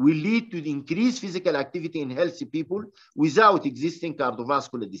 Will lead to the increased physical activity in healthy people without existing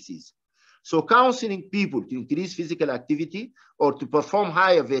cardiovascular disease. So counseling people to increase physical activity or to perform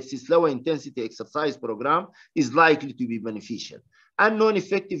higher versus lower intensity exercise program is likely to be beneficial. Unknown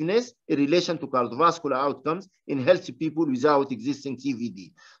effectiveness in relation to cardiovascular outcomes in healthy people without existing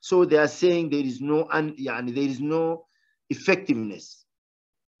CVD. So they are saying there is no effectiveness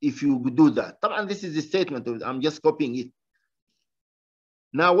if you do that. And this is the statement, I'm just copying it.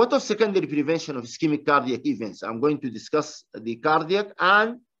 Now, what of secondary prevention of ischemic cardiac events? I'm going to discuss the cardiac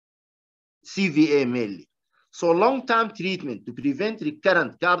and CVA mainly. So long-term treatment to prevent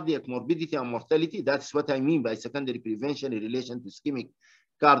recurrent cardiac morbidity and mortality, that's what I mean by secondary prevention in relation to ischemic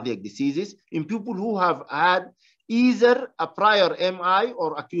cardiac diseases in people who have had either a prior MI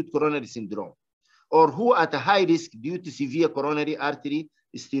or acute coronary syndrome, or who are at a high risk due to severe coronary artery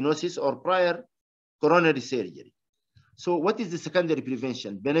stenosis or prior coronary surgery. So what is the secondary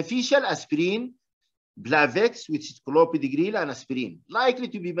prevention? Beneficial aspirin, Blavex, which is clopidogrel, and aspirin. Likely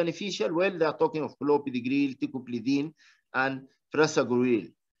to be beneficial, well, they are talking of clopidogrel, ticopridine, and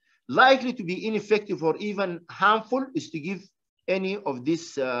prasugrel. Likely to be ineffective or even harmful is to give any of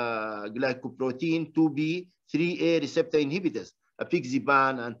these glycoprotein 2B, 3A receptor inhibitors,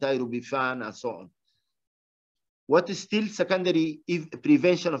 apixaban, and tyrobifan, and so on. What is still secondary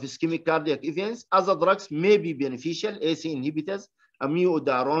prevention of ischemic cardiac events? Other drugs may be beneficial, AC inhibitors,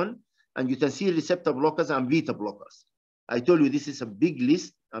 amiodarone, angiotensin receptor blockers, and beta blockers. I told you this is a big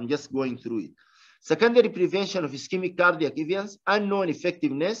list. I'm just going through it. Secondary prevention of ischemic cardiac events, unknown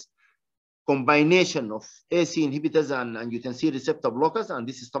effectiveness, combination of AC inhibitors and angiotensin receptor blockers, and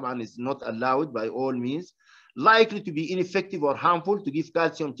this is not allowed by all means. Likely to be ineffective or harmful to give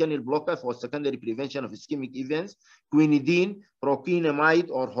calcium channel blocker for secondary prevention of ischemic events, quinidine, proquinamide,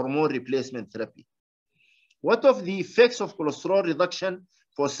 or hormone replacement therapy. What of the effects of cholesterol reduction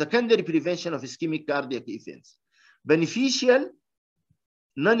for secondary prevention of ischemic cardiac events? Beneficial,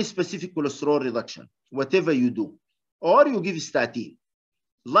 non-specific cholesterol reduction, whatever you do, or you give statin.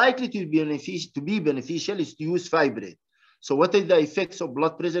 Likely to be beneficial is to use fibrate. So what are the effects of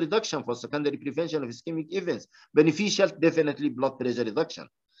blood pressure reduction for secondary prevention of ischemic events? Beneficial, definitely blood pressure reduction.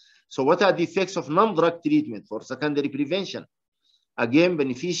 So what are the effects of non-drug treatment for secondary prevention? Again,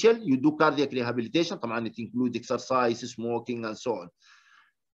 beneficial, you do cardiac rehabilitation, it includes exercise, smoking, and so on.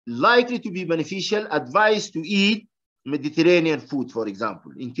 Likely to be beneficial, advised to eat Mediterranean food, for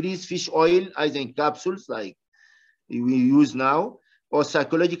example. Increase fish oil, either in capsules like we use now, or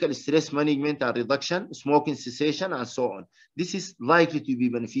psychological stress management and reduction, smoking cessation, and so on. This is likely to be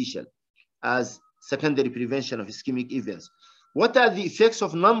beneficial as secondary prevention of ischemic events. What are the effects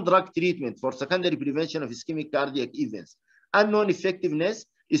of non-drug treatment for secondary prevention of ischemic cardiac events? Unknown effectiveness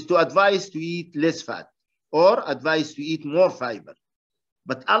is to advise to eat less fat or advise to eat more fiber,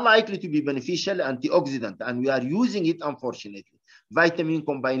 but unlikely to be beneficial antioxidant, and we are using it, unfortunately. Vitamin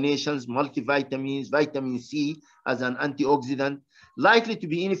combinations, multivitamins, vitamin C as an antioxidant, Likely to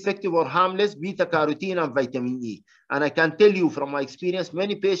be ineffective or harmless, beta-carotene and vitamin E. And I can tell you from my experience,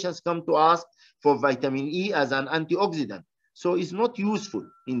 many patients come to ask for vitamin E as an antioxidant. So it's not useful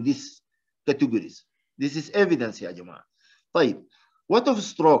in these categories. This is evidence, ya Jama'ah. طيب, what of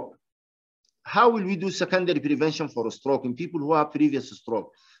stroke? How will we do secondary prevention for a stroke in people who have previous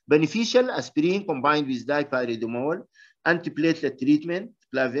stroke? Beneficial aspirin combined with dipyridamole, antiplatelet treatment,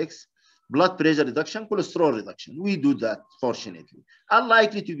 Plavix, blood pressure reduction, cholesterol reduction. We do that, fortunately.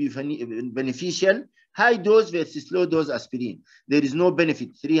 Unlikely to be beneficial, high dose versus low dose aspirin. There is no benefit,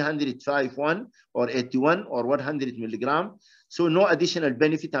 305.1 or 81 or 100 milligram. So no additional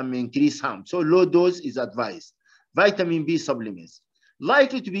benefit and may increase harm. So low dose is advised. Vitamin B supplements.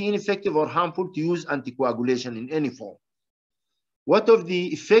 Likely to be ineffective or harmful to use anticoagulation in any form. What of the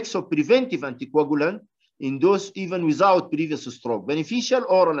effects of preventive anticoagulant in those even without previous stroke? Beneficial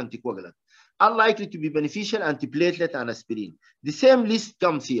oral anticoagulant. Unlikely to be beneficial antiplatelet and aspirin. The same list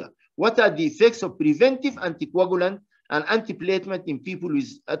comes here. What are the effects of preventive anticoagulant and antiplatelet in people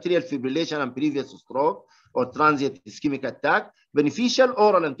with atrial fibrillation and previous stroke or transient ischemic attack? Beneficial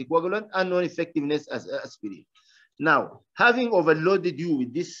oral anticoagulant and non-effectiveness as aspirin. Now, having overloaded you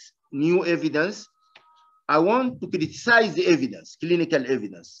with this new evidence, I want to criticize the evidence, clinical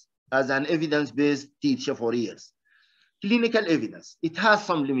evidence, as an evidence-based teacher for years. Clinical evidence, it has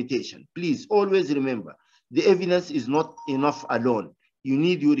some limitation. Please always remember, the evidence is not enough alone. You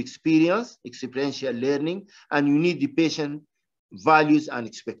need your experience, experiential learning, and you need the patient values and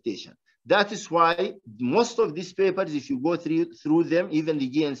expectation. That is why most of these papers, if you go through them, even the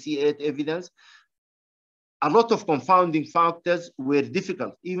GNC8 evidence, a lot of confounding factors were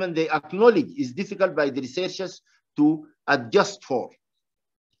difficult. Even they acknowledge it's difficult by the researchers to adjust for.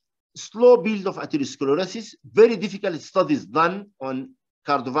 Slow build of atherosclerosis, very difficult studies done on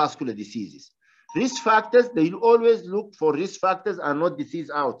cardiovascular diseases. Risk factors, they will always look for risk factors and not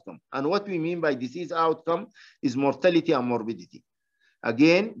disease outcome. And what we mean by disease outcome is mortality and morbidity.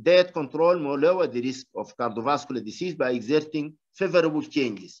 Again, diet control will lower the risk of cardiovascular disease by exerting favorable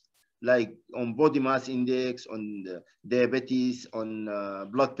changes, like on body mass index, on diabetes, on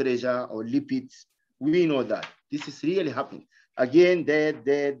blood pressure, or lipids. We know that. This is really happening. Again,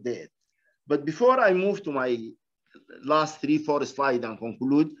 diet. But before I move to my last 3-4 slides and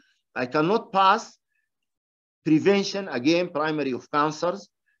conclude, I cannot pass prevention, again, primary of cancers,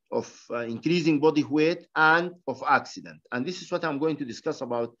 of increasing body weight, and of accident. And this is what I'm going to discuss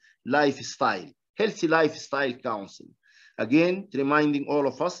about lifestyle, healthy lifestyle counseling. Again, reminding all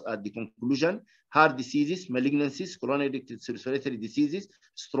of us at the conclusion, heart diseases, malignancies, chronic respiratory diseases,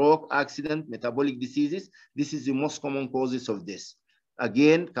 stroke, accident, metabolic diseases. This is the most common causes of this.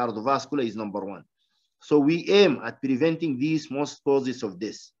 Again, cardiovascular is number 1. So we aim at preventing these most causes of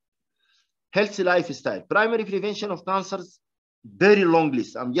this. Healthy lifestyle, primary prevention of cancers, very long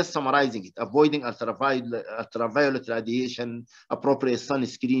list. I'm just summarizing it. Avoiding ultraviolet radiation, appropriate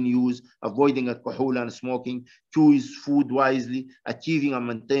sunscreen use, avoiding alcohol and smoking, choose food wisely, achieving and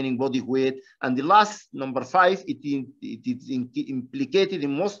maintaining body weight. And the last, number 5, it is implicated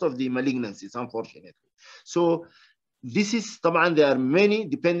in most of the malignancies, unfortunately. So this is, there are many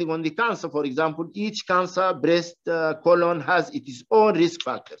depending on the cancer. For example, each cancer, breast, colon, has its own risk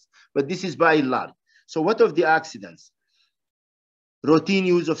factors, but this is by and large. So what of the accidents? Routine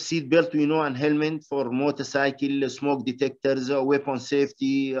use of seatbelt, we know, and helmet for motorcycle, smoke detectors, weapon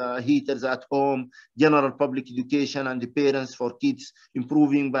safety, heaters at home, general public education, and the parents for kids,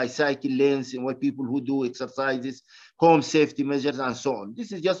 improving bicycle lanes and people who do exercises, home safety measures, and so on.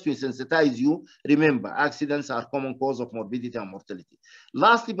 This is just to sensitize you. Remember, accidents are common cause of morbidity and mortality.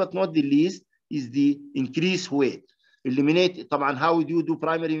 Lastly, but not the least, is the increased weight. Eliminate, how would you do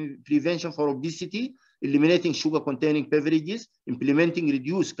primary prevention for obesity? Eliminating sugar-containing beverages, implementing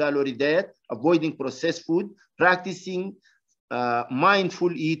reduced calorie diet, avoiding processed food, practicing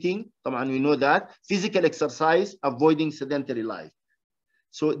mindful eating, we know that, physical exercise, avoiding sedentary life.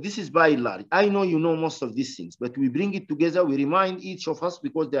 So this is by and large. I know you know most of these things, but we bring it together, we remind each of us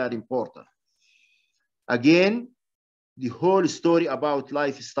because they are important. Again, the whole story about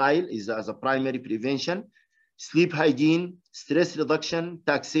lifestyle is as a primary prevention. Sleep hygiene, stress reduction,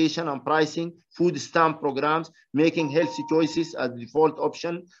 taxation and pricing, food stamp programs, making healthy choices as the default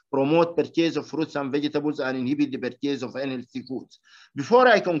option, promote purchase of fruits and vegetables, and inhibit the purchase of unhealthy foods. Before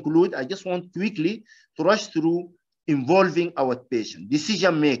I conclude, I just want quickly to rush through involving our patient,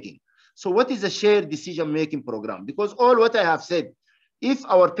 decision-making. So what is a shared decision-making program? Because all what I have said, if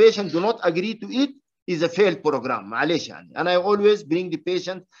our patient do not agree to it, is a failed program. And I always bring the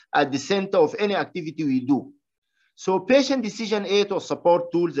patient at the center of any activity we do. So patient decision aid or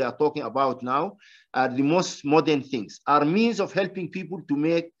support tools they are talking about now are the most modern things, are means of helping people to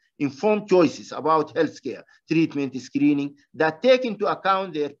make informed choices about healthcare, treatment, screening that take into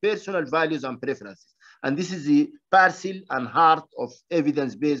account their personal values and preferences. And this is the parcel and heart of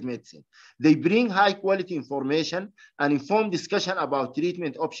evidence-based medicine. They bring high quality information and informed discussion about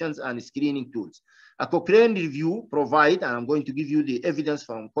treatment options and screening tools. A Cochrane review provide, and I'm going to give you the evidence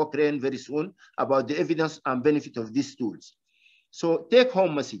from Cochrane very soon about the evidence and benefit of these tools. So take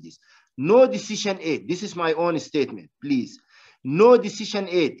home messages. No decision aid, this is my own statement, please. No decision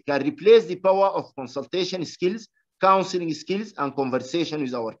aid can replace the power of consultation skills, counseling skills, and conversation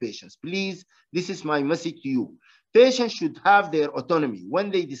with our patients. Please, this is my message to you. Patients should have their autonomy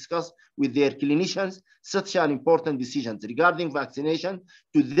when they discuss with their clinicians such an important decisions regarding vaccination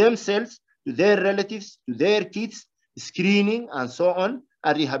to themselves, to their relatives, to their kids, screening, and so on,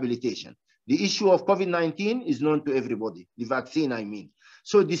 and rehabilitation. The issue of COVID-19 is known to everybody, the vaccine, I mean.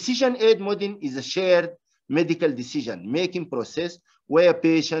 So decision aid model is a shared medical decision-making process where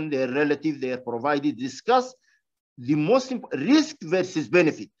patient, their relative, their provider discuss the most risk versus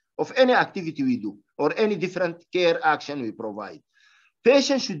benefit of any activity we do or any different care action we provide.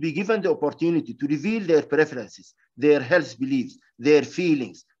 Patients should be given the opportunity to reveal their preferences, their health beliefs, their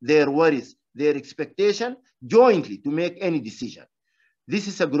feelings, their worries, their expectation jointly to make any decision. This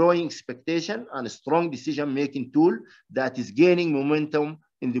is a growing expectation and a strong decision-making tool that is gaining momentum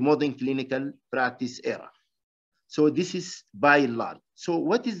in the modern clinical practice era. So this is by and large. So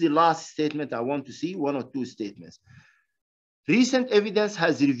what is the last statement I want to see? One or two statements. Recent evidence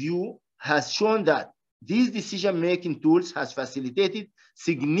has shown that these decision-making tools has facilitated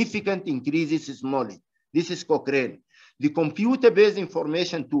significant increases in knowledge. This is Cochrane. The computer-based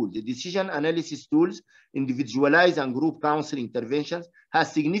information tool, the decision analysis tools, individualized and group counseling interventions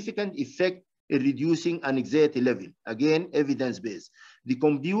has significant effect in reducing anxiety level. Again, evidence-based. The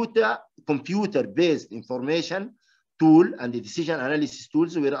computer-based information tool and the decision analysis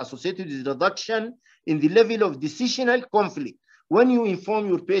tools were associated with reduction in the level of decisional conflict. When you inform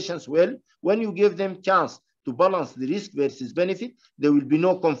your patients well, when you give them chance to balance the risk versus benefit, there will be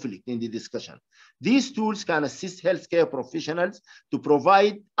no conflict in the discussion. These tools can assist healthcare professionals to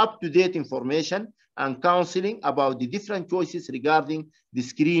provide up-to-date information and counseling about the different choices regarding the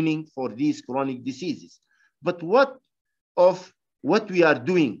screening for these chronic diseases. But what of what we are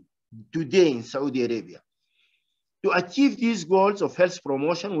doing today in Saudi Arabia? To achieve these goals of health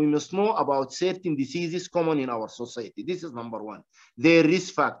promotion, we must know about certain diseases common in our society. This is number one, their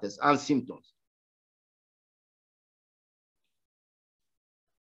risk factors and symptoms.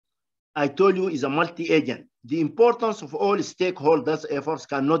 I told you is a multi-agent. The importance of all stakeholders' efforts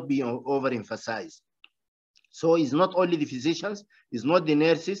cannot be overemphasized. So it's not only the physicians, it's not the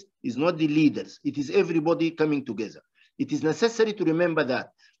nurses, it's not the leaders, it is everybody coming together. It is necessary to remember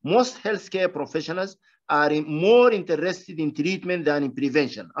that most healthcare professionals are more interested in treatment than in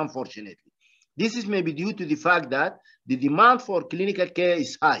prevention, unfortunately. This is maybe due to the fact that the demand for clinical care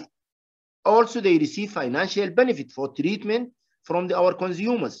is high. Also, they receive financial benefit for treatment from our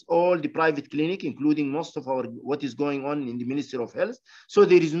consumers, all the private clinic, including most of what is going on in the Ministry of Health. So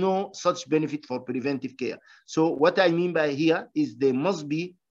there is no such benefit for preventive care. So what I mean by here is there must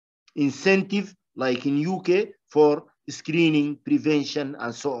be incentive, like in UK, for screening, prevention,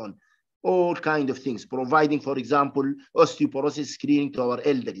 and so on. All kinds of things, providing, for example, osteoporosis screening to our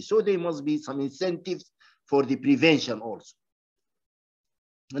elderly. So there must be some incentives for the prevention also.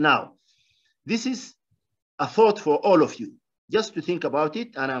 Now, this is a thought for all of you, just to think about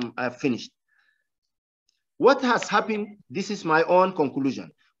it, and I've finished. What has happened, this is my own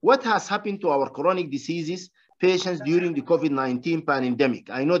conclusion. What has happened to our chronic diseases patients during the COVID-19 pandemic?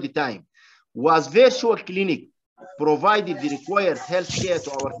 I know the time. Was virtual clinic provided the required health care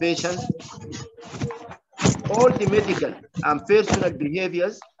to our patients? All the medical and personal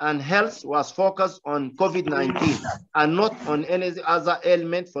behaviors and health was focused on COVID-19 and not on any other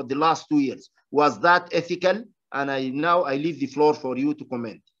ailment for the last 2 years. Was that ethical? And now I leave the floor for you to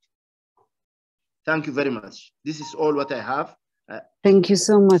comment. Thank you very much. This is all what I have. Thank you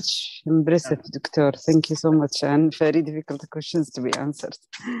so much. Impressive, Doctor. Thank you so much. And very difficult questions to be answered.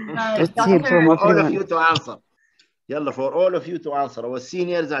 Let's hear from all of you to answer. Yalla, for all of you to answer, our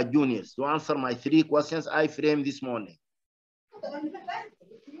seniors and juniors, to answer my 3 questions I framed this morning.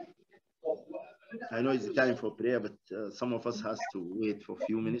 I know it's time for prayer, but some of us has to wait for a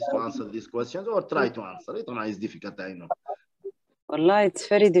few minutes to answer these questions or try to answer it. It's difficult, I know. Wallah, it's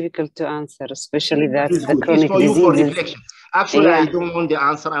very difficult to answer, especially that the good. chronic It's for diseases. You for reflection. Actually, Yeah. I don't want the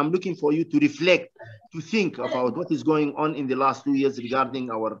answer. I'm looking for you to reflect, to think about what is going on in the last 2 years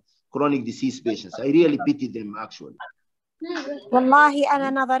regarding our chronic disease patients. I really pity them actually. والله أنا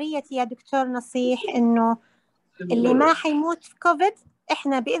نظريتي يا دكتور نصيح إنه اللي ما حيموت في كوفيد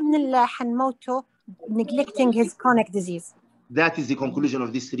إحنا بإذن الله حنموته neglecting his chronic disease. That is the conclusion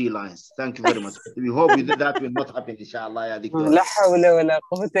of these 3 lines. Thank you very much. We hope that will not happen inshallah يا دكتور. لا حول ولا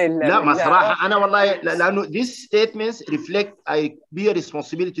قوة إلا بالله. لا ما صراحة أنا والله لأنه these statements reflect I bear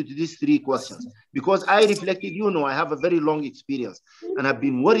responsibility to these 3 questions because I reflected, you know, I have a very long experience and I've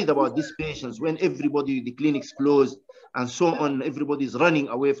been worried about these patients when everybody, the clinics closed and so on, everybody is running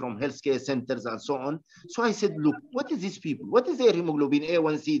away from healthcare centers and so on. So I said, look, what is these people? What is their hemoglobin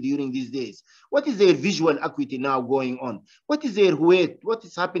A1C during these days? What is their visual acuity now going on? What is their weight? What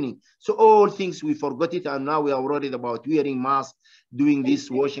is happening? So all things we forgot it and now we are worried about wearing masks, doing this,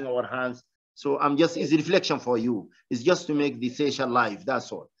 washing our hands. So it's a reflection for you. It's just to make the session live,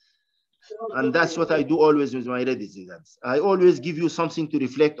 that's all. And that's what I do always with my residents. I always give you something to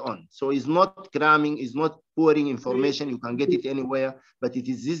reflect on. So it's not cramming, it's not pouring information. You can get it anywhere, but it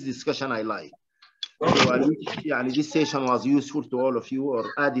is this discussion I like. So I wish this session was useful to all of you or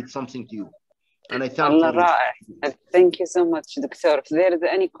added something to you. And I thank you. Thank you so much, Doctor. If there is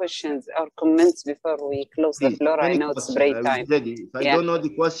any questions or comments before we close the floor, I know it's break time. If I don't know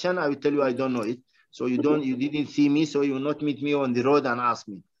the question, I will tell you I don't know it. So you didn't see me, so you will not meet me on the road and ask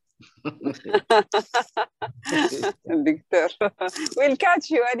me. Victor, we'll catch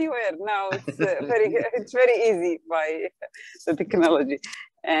you anywhere now. It's very easy by the technology.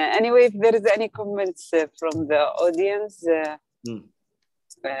 Anyway, if there is any comments from the audience,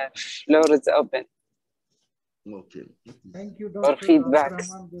 floor is open. Okay. Thank you, Dr. feedback.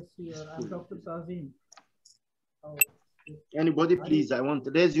 I'm Dr. Tazim. Anybody, please, I want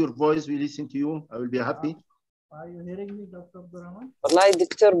to raise your voice. We listen to you. I will be happy. Are you hearing me, Dr. Abdulrahman? والله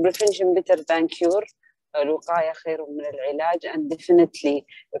دكتور, prevention better than cure. الوقاية خير من العلاج, and definitely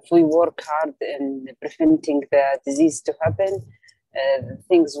if we work hard in preventing the disease to happen,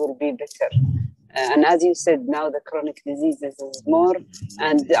 things will be better. And as you said, now the chronic diseases is more,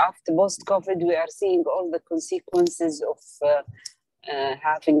 and after post-COVID, we are seeing all the consequences of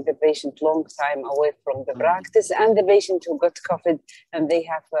having the patient long time away from the practice, and the patient who got COVID and they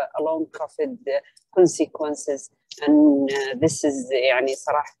have a long COVID consequences. And this is يعني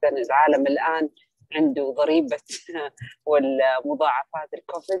صراحة العالم الآن عنده ضريبة والمضاعفات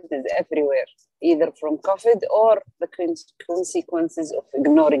الكوفيد is everywhere, either from COVID or the consequences of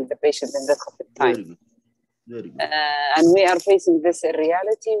ignoring the patient in the COVID time. Very good. And we are facing this in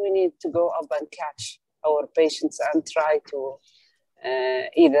reality. We need to go up and catch our patients and try to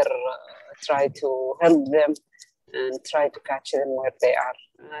either try to help them and try to catch them where they are.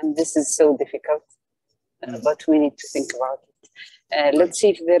 And this is so difficult, but we need to think about it. Let's see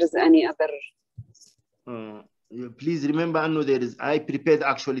if there is any other. Please remember, Anu, I prepared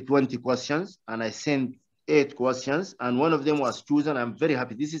actually 20 questions and I sent 8 questions and one of them was chosen. I'm very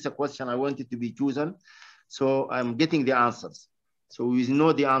happy. This is a question I wanted to be chosen. So I'm getting the answers. So we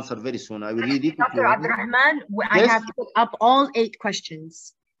know the answer very soon. I will read it. Dr. Abdulrahman, I have put up all 8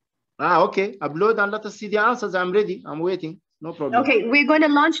 questions. Okay. Upload and let us see the answers. I'm ready. I'm waiting. No problem. Okay, we're going to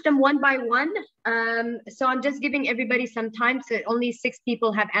launch them one by one. So I'm just giving everybody some time. So only 6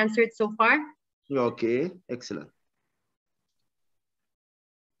 people have answered so far. Okay, excellent.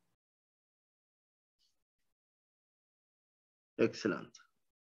 Excellent.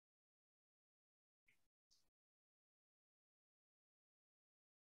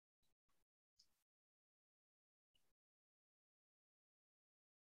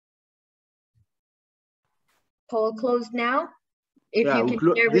 Poll closed now. If you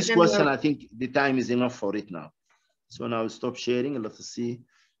can share with this them question, I think the time is enough for it now. So now stop sharing and let us see.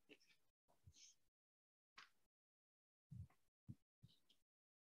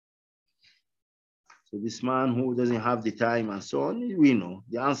 So this man who doesn't have the time and so on, we know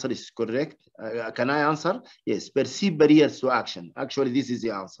the answer is correct. Can I answer? Yes, perceived barriers to action. Actually, this is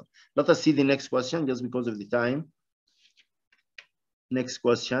the answer. Let us see the next question just because of the time. Next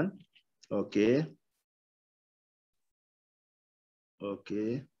question. Okay.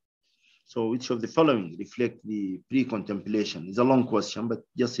 Okay. So which of the following reflect the pre-contemplation? It's a long question, but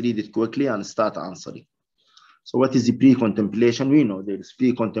just read it quickly and start answering. So what is the pre-contemplation? We know there is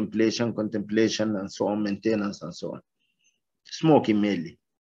pre-contemplation, contemplation, and so on, maintenance, and so on. Smoking mainly.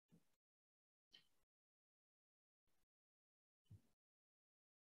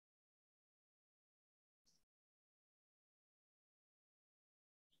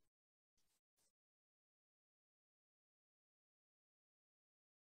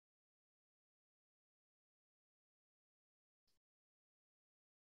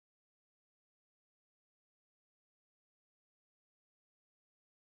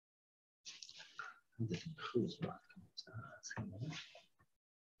 Is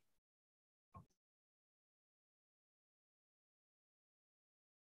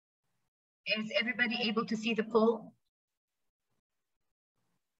everybody able to see the poll?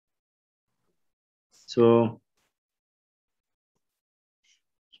 So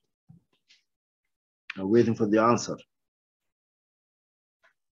I'm waiting for the answer.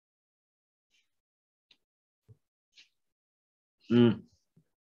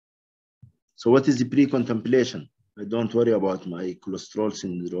 So what is the pre-contemplation? I don't worry about my cholesterol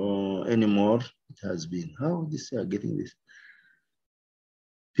syndrome anymore. It has been, how this are getting this?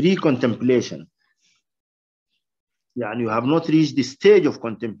 Pre-contemplation. Yeah, and you have not reached the stage of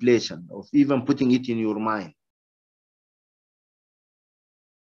contemplation, of even putting it in your mind.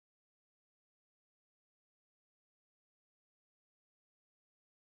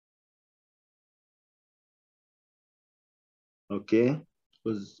 Okay,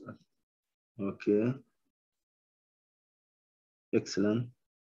 okay, excellent.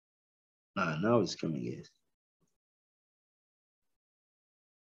 Now it's coming, yes.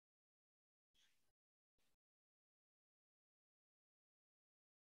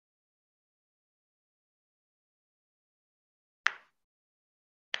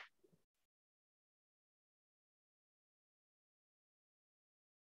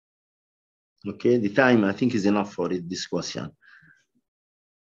 Okay, the time I think is enough for it, this question.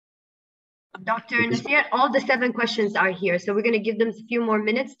 Dr. Nasir, all the 7 questions are here, so we're going to give them a few more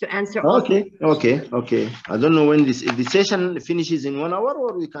minutes to answer. Okay, okay. I don't know when this, if the session finishes in 1 hour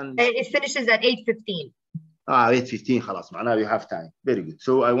or we can. It finishes at 8:15. 8:15, خلاص, now we have time. Very good.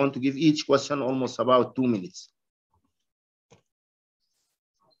 So I want to give each question almost about 2 minutes.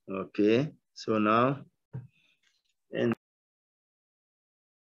 Okay, so now, and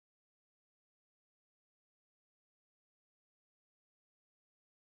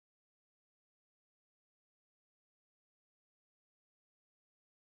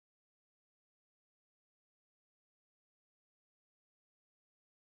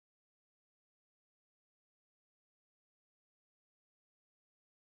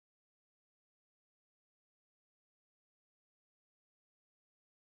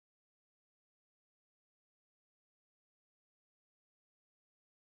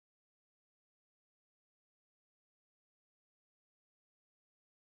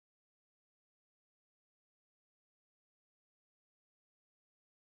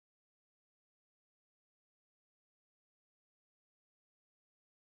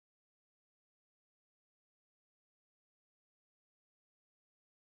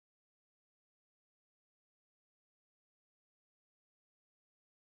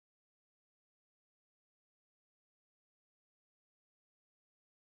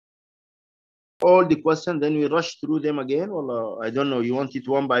all the questions, then we rush through them again, or I don't know, you want it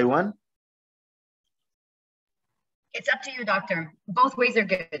one by one? It's up to you, doctor. Both ways are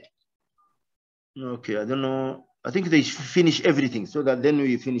good. Okay, I don't know. I think they finish everything so that then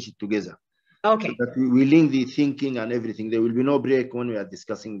we finish it together. Okay. So that we link the thinking and everything. There will be no break when we are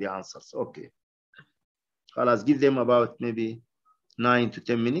discussing the answers. Okay. Let's give them about maybe 9 to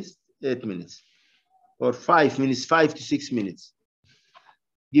 10 minutes, 8 minutes, or 5 minutes, 5 to 6 minutes.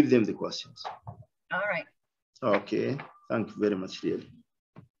 Give them the questions. All right. Okay. Thank you very much, really.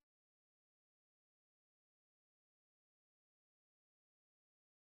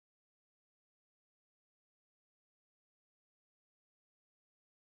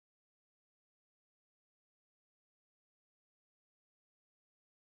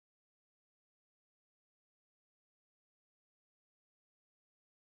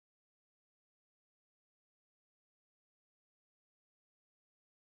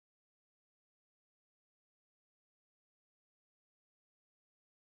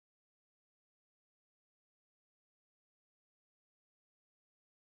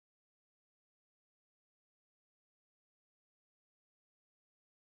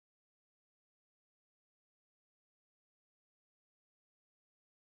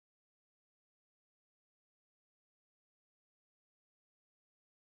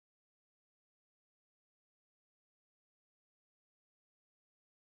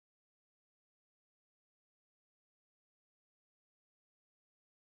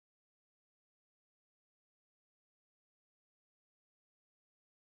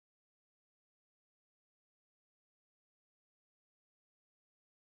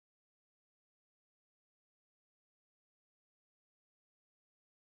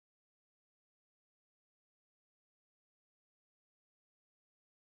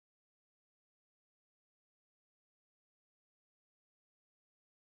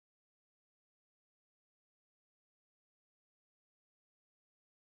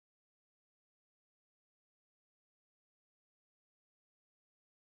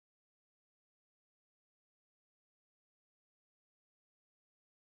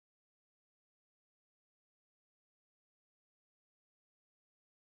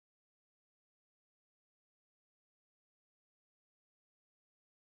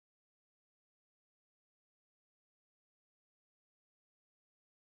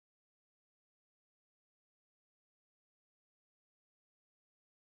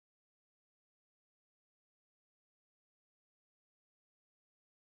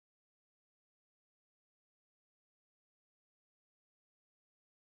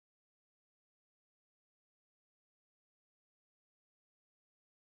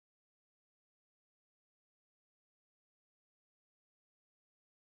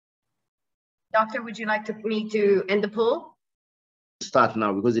 Doctor, would you like me to end the poll? Start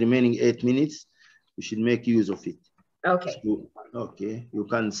now, because remaining 8 minutes, we should make use of it. Okay. So, okay, you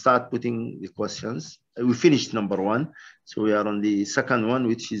can start putting the questions. We finished number 1, so we are on the second one,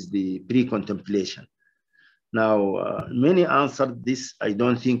 which is the pre-contemplation. Now, many answered this. I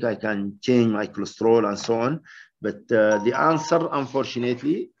don't think I can change my cholesterol and so on, but the answer,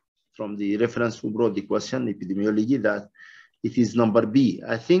 unfortunately, from the reference who brought the question, epidemiology, that it is number B.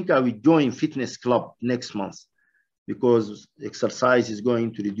 I think I will join fitness club next month, because exercise is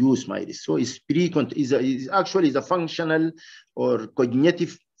going to reduce my risk. So it's actually a functional or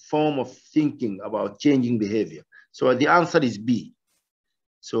cognitive form of thinking about changing behavior. So the answer is B.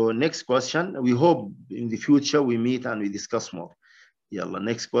 So next question. We hope in the future we meet and we discuss more. Yalla,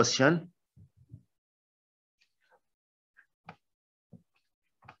 next question.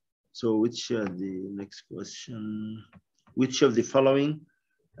 So which the next question? Which of the following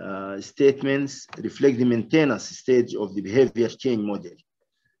statements reflect the maintenance stage of the behavior change model?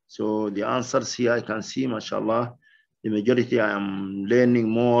 So the answers here I can see, mashallah, the majority I am learning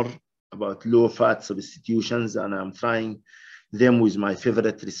more about low fat substitutions, and I'm trying them with my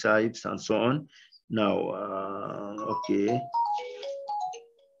favorite recipes and so on. Now, okay.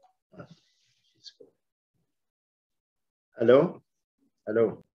 Hello?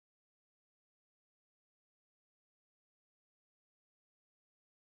 Hello?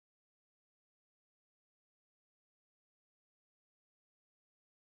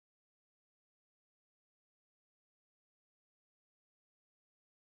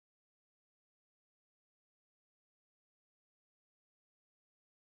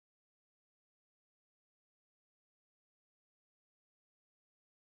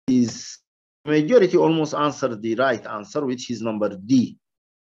 Is majority almost answered the right answer, which is number D.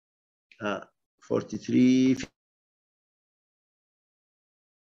 43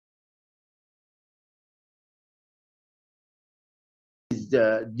 is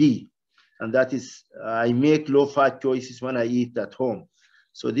D, and that is I make low fat choices when I eat at home.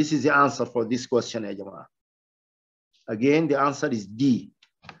 So this is the answer for this question, Ajama. Again, the answer is D.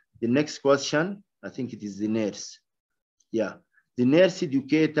 The next question, I think it is the nurse. Yeah. The nurse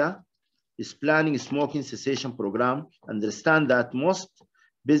educator is planning a smoking cessation program. Understand that most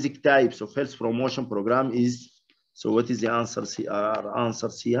basic types of health promotion program is, so what is the answers here?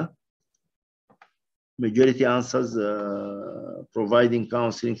 Answers here? Majority answers, providing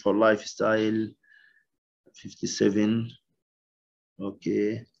counseling for lifestyle, 57,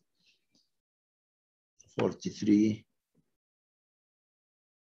 okay, 43.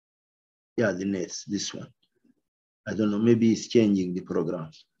 Yeah, the nurse, this one. I don't know, maybe it's changing the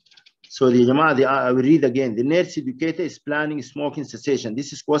program. So the Jama'ah, I will read again. The nurse educator is planning smoking cessation.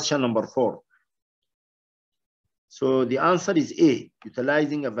 This is question number 4. So the answer is A,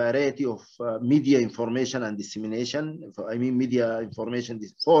 utilizing a variety of media information and dissemination. I mean media information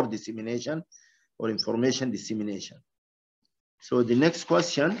for dissemination or information dissemination. So the next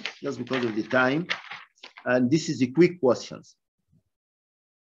question, just because of the time, and this is the quick questions.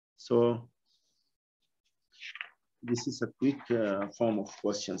 So this is a quick form of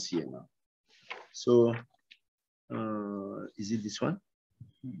questions here now. So is it this one?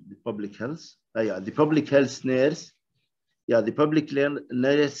 The public health? Yeah, the public health nurse. Yeah, the public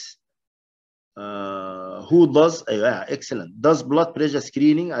nurse who does, excellent, does blood pressure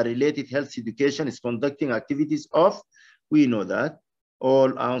screening and related health education, is conducting activities of, we know that,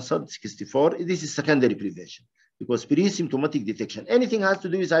 all answered 64. This is secondary prevention, because pre-symptomatic detection, anything has to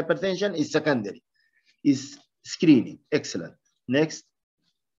do with hypertension is secondary, is screening. Excellent. Next,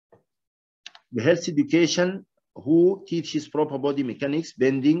 the health education who teaches proper body mechanics,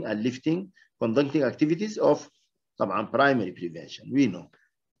 bending and lifting, conducting activities of primary prevention. We know.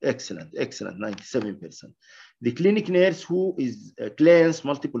 Excellent, excellent, 97%. The clinic nurse who is claims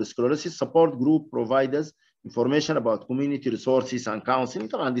multiple sclerosis, support group providers information about community resources and counseling.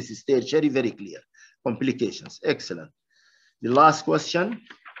 And this is tertiary, very clear. Complications, excellent. The last question.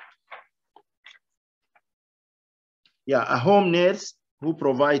 Yeah, a home nurse who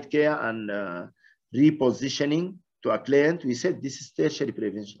provide care and repositioning to a client. We said this is tertiary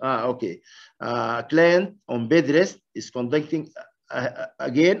prevention. Okay. Client on bed rest is conducting,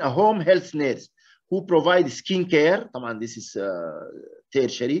 again, a home health nurse who provides skin care. This is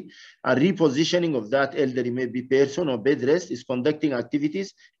tertiary. A repositioning of that elderly maybe person on bed rest is conducting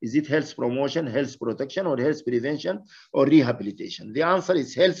activities. Is it health promotion, health protection, or health prevention, or rehabilitation? The answer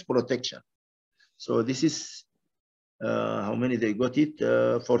is health protection. So this is how many they got it?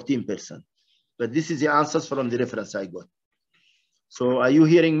 14%. But this is the answers from the reference I got. So are you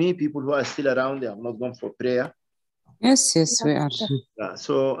hearing me? People who are still around, they have not gone for prayer. Yes, we are. Yeah,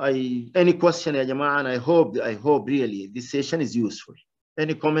 so any question, ya Jama'ah, and I hope really this session is useful.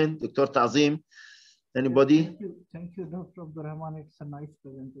 Any comment, Dr. Tazim? Anybody? Thank you, Dr. Abdulrahman. It's a nice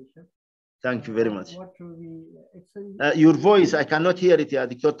presentation. Thank you very much. What we your voice, I cannot hear it, yeah,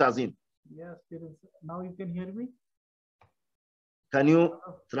 Dr. Tazim. Yes, there is. Now you can hear me? Can you?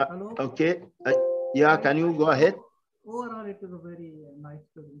 Hello? Okay. Yeah, can you go ahead? Overall, it is a very nice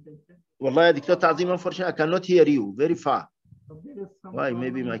presentation. Wallahi, Dr. Tazim, unfortunately, I cannot hear you. Very far. So there is some Why?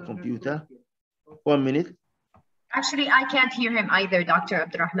 Maybe my computer. Okay. 1 minute. Actually, I can't hear him either, Dr.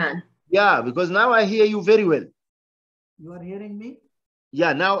 Abdulrahman. Yeah, because now I hear you very well. You are hearing me?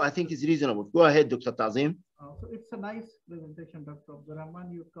 Yeah, now I think it's reasonable. Go ahead, Dr. Tazim. So it's a nice presentation, Dr.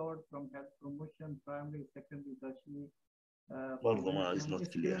 Abdulrahman. You covered from health promotion, primary, secondary, tertiary. It's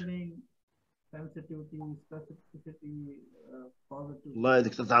not clear. Sensitivity, specificity, positive.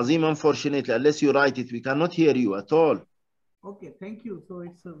 Dr. Tazim, unfortunately, unless you write it, we cannot hear you at all. Okay, thank you. So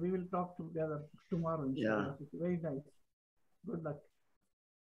it's we will talk together tomorrow. Yeah. It's very nice. Good luck.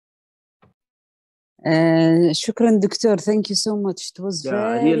 Shukran, Doctor. Thank you so much. It was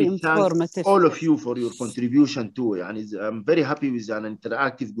very really informative. All of you for your contribution too. And I'm very happy with an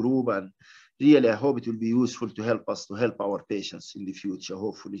interactive group, and really I hope it will be useful to help us to help our patients in the future,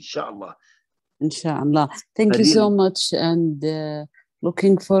 hopefully, inshallah. Inshallah. Thank you so much, and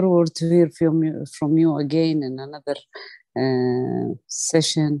looking forward to hear from you again in another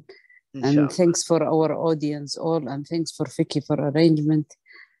session. Inshallah. And thanks for our audience all, and thanks for Vicky for arrangement.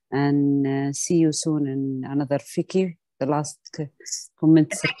 And see you soon in another Vicky. The last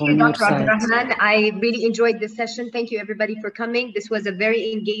comments from your side. Abdulrahman. I really enjoyed this session. Thank you, everybody, for coming. This was a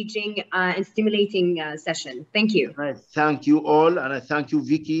very engaging and stimulating session. Thank you. Nice. Thank you all, and I thank you,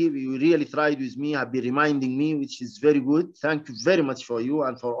 Vicky. You really tried with me, have been reminding me, which is very good. Thank you very much for you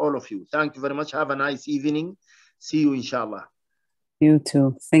and for all of you. Thank you very much. Have a nice evening. See you, inshallah. You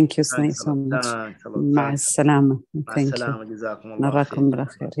too. Thank you so much. مع السلامة. Thank you. نراكم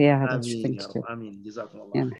بالخير. يا رب. Thank you.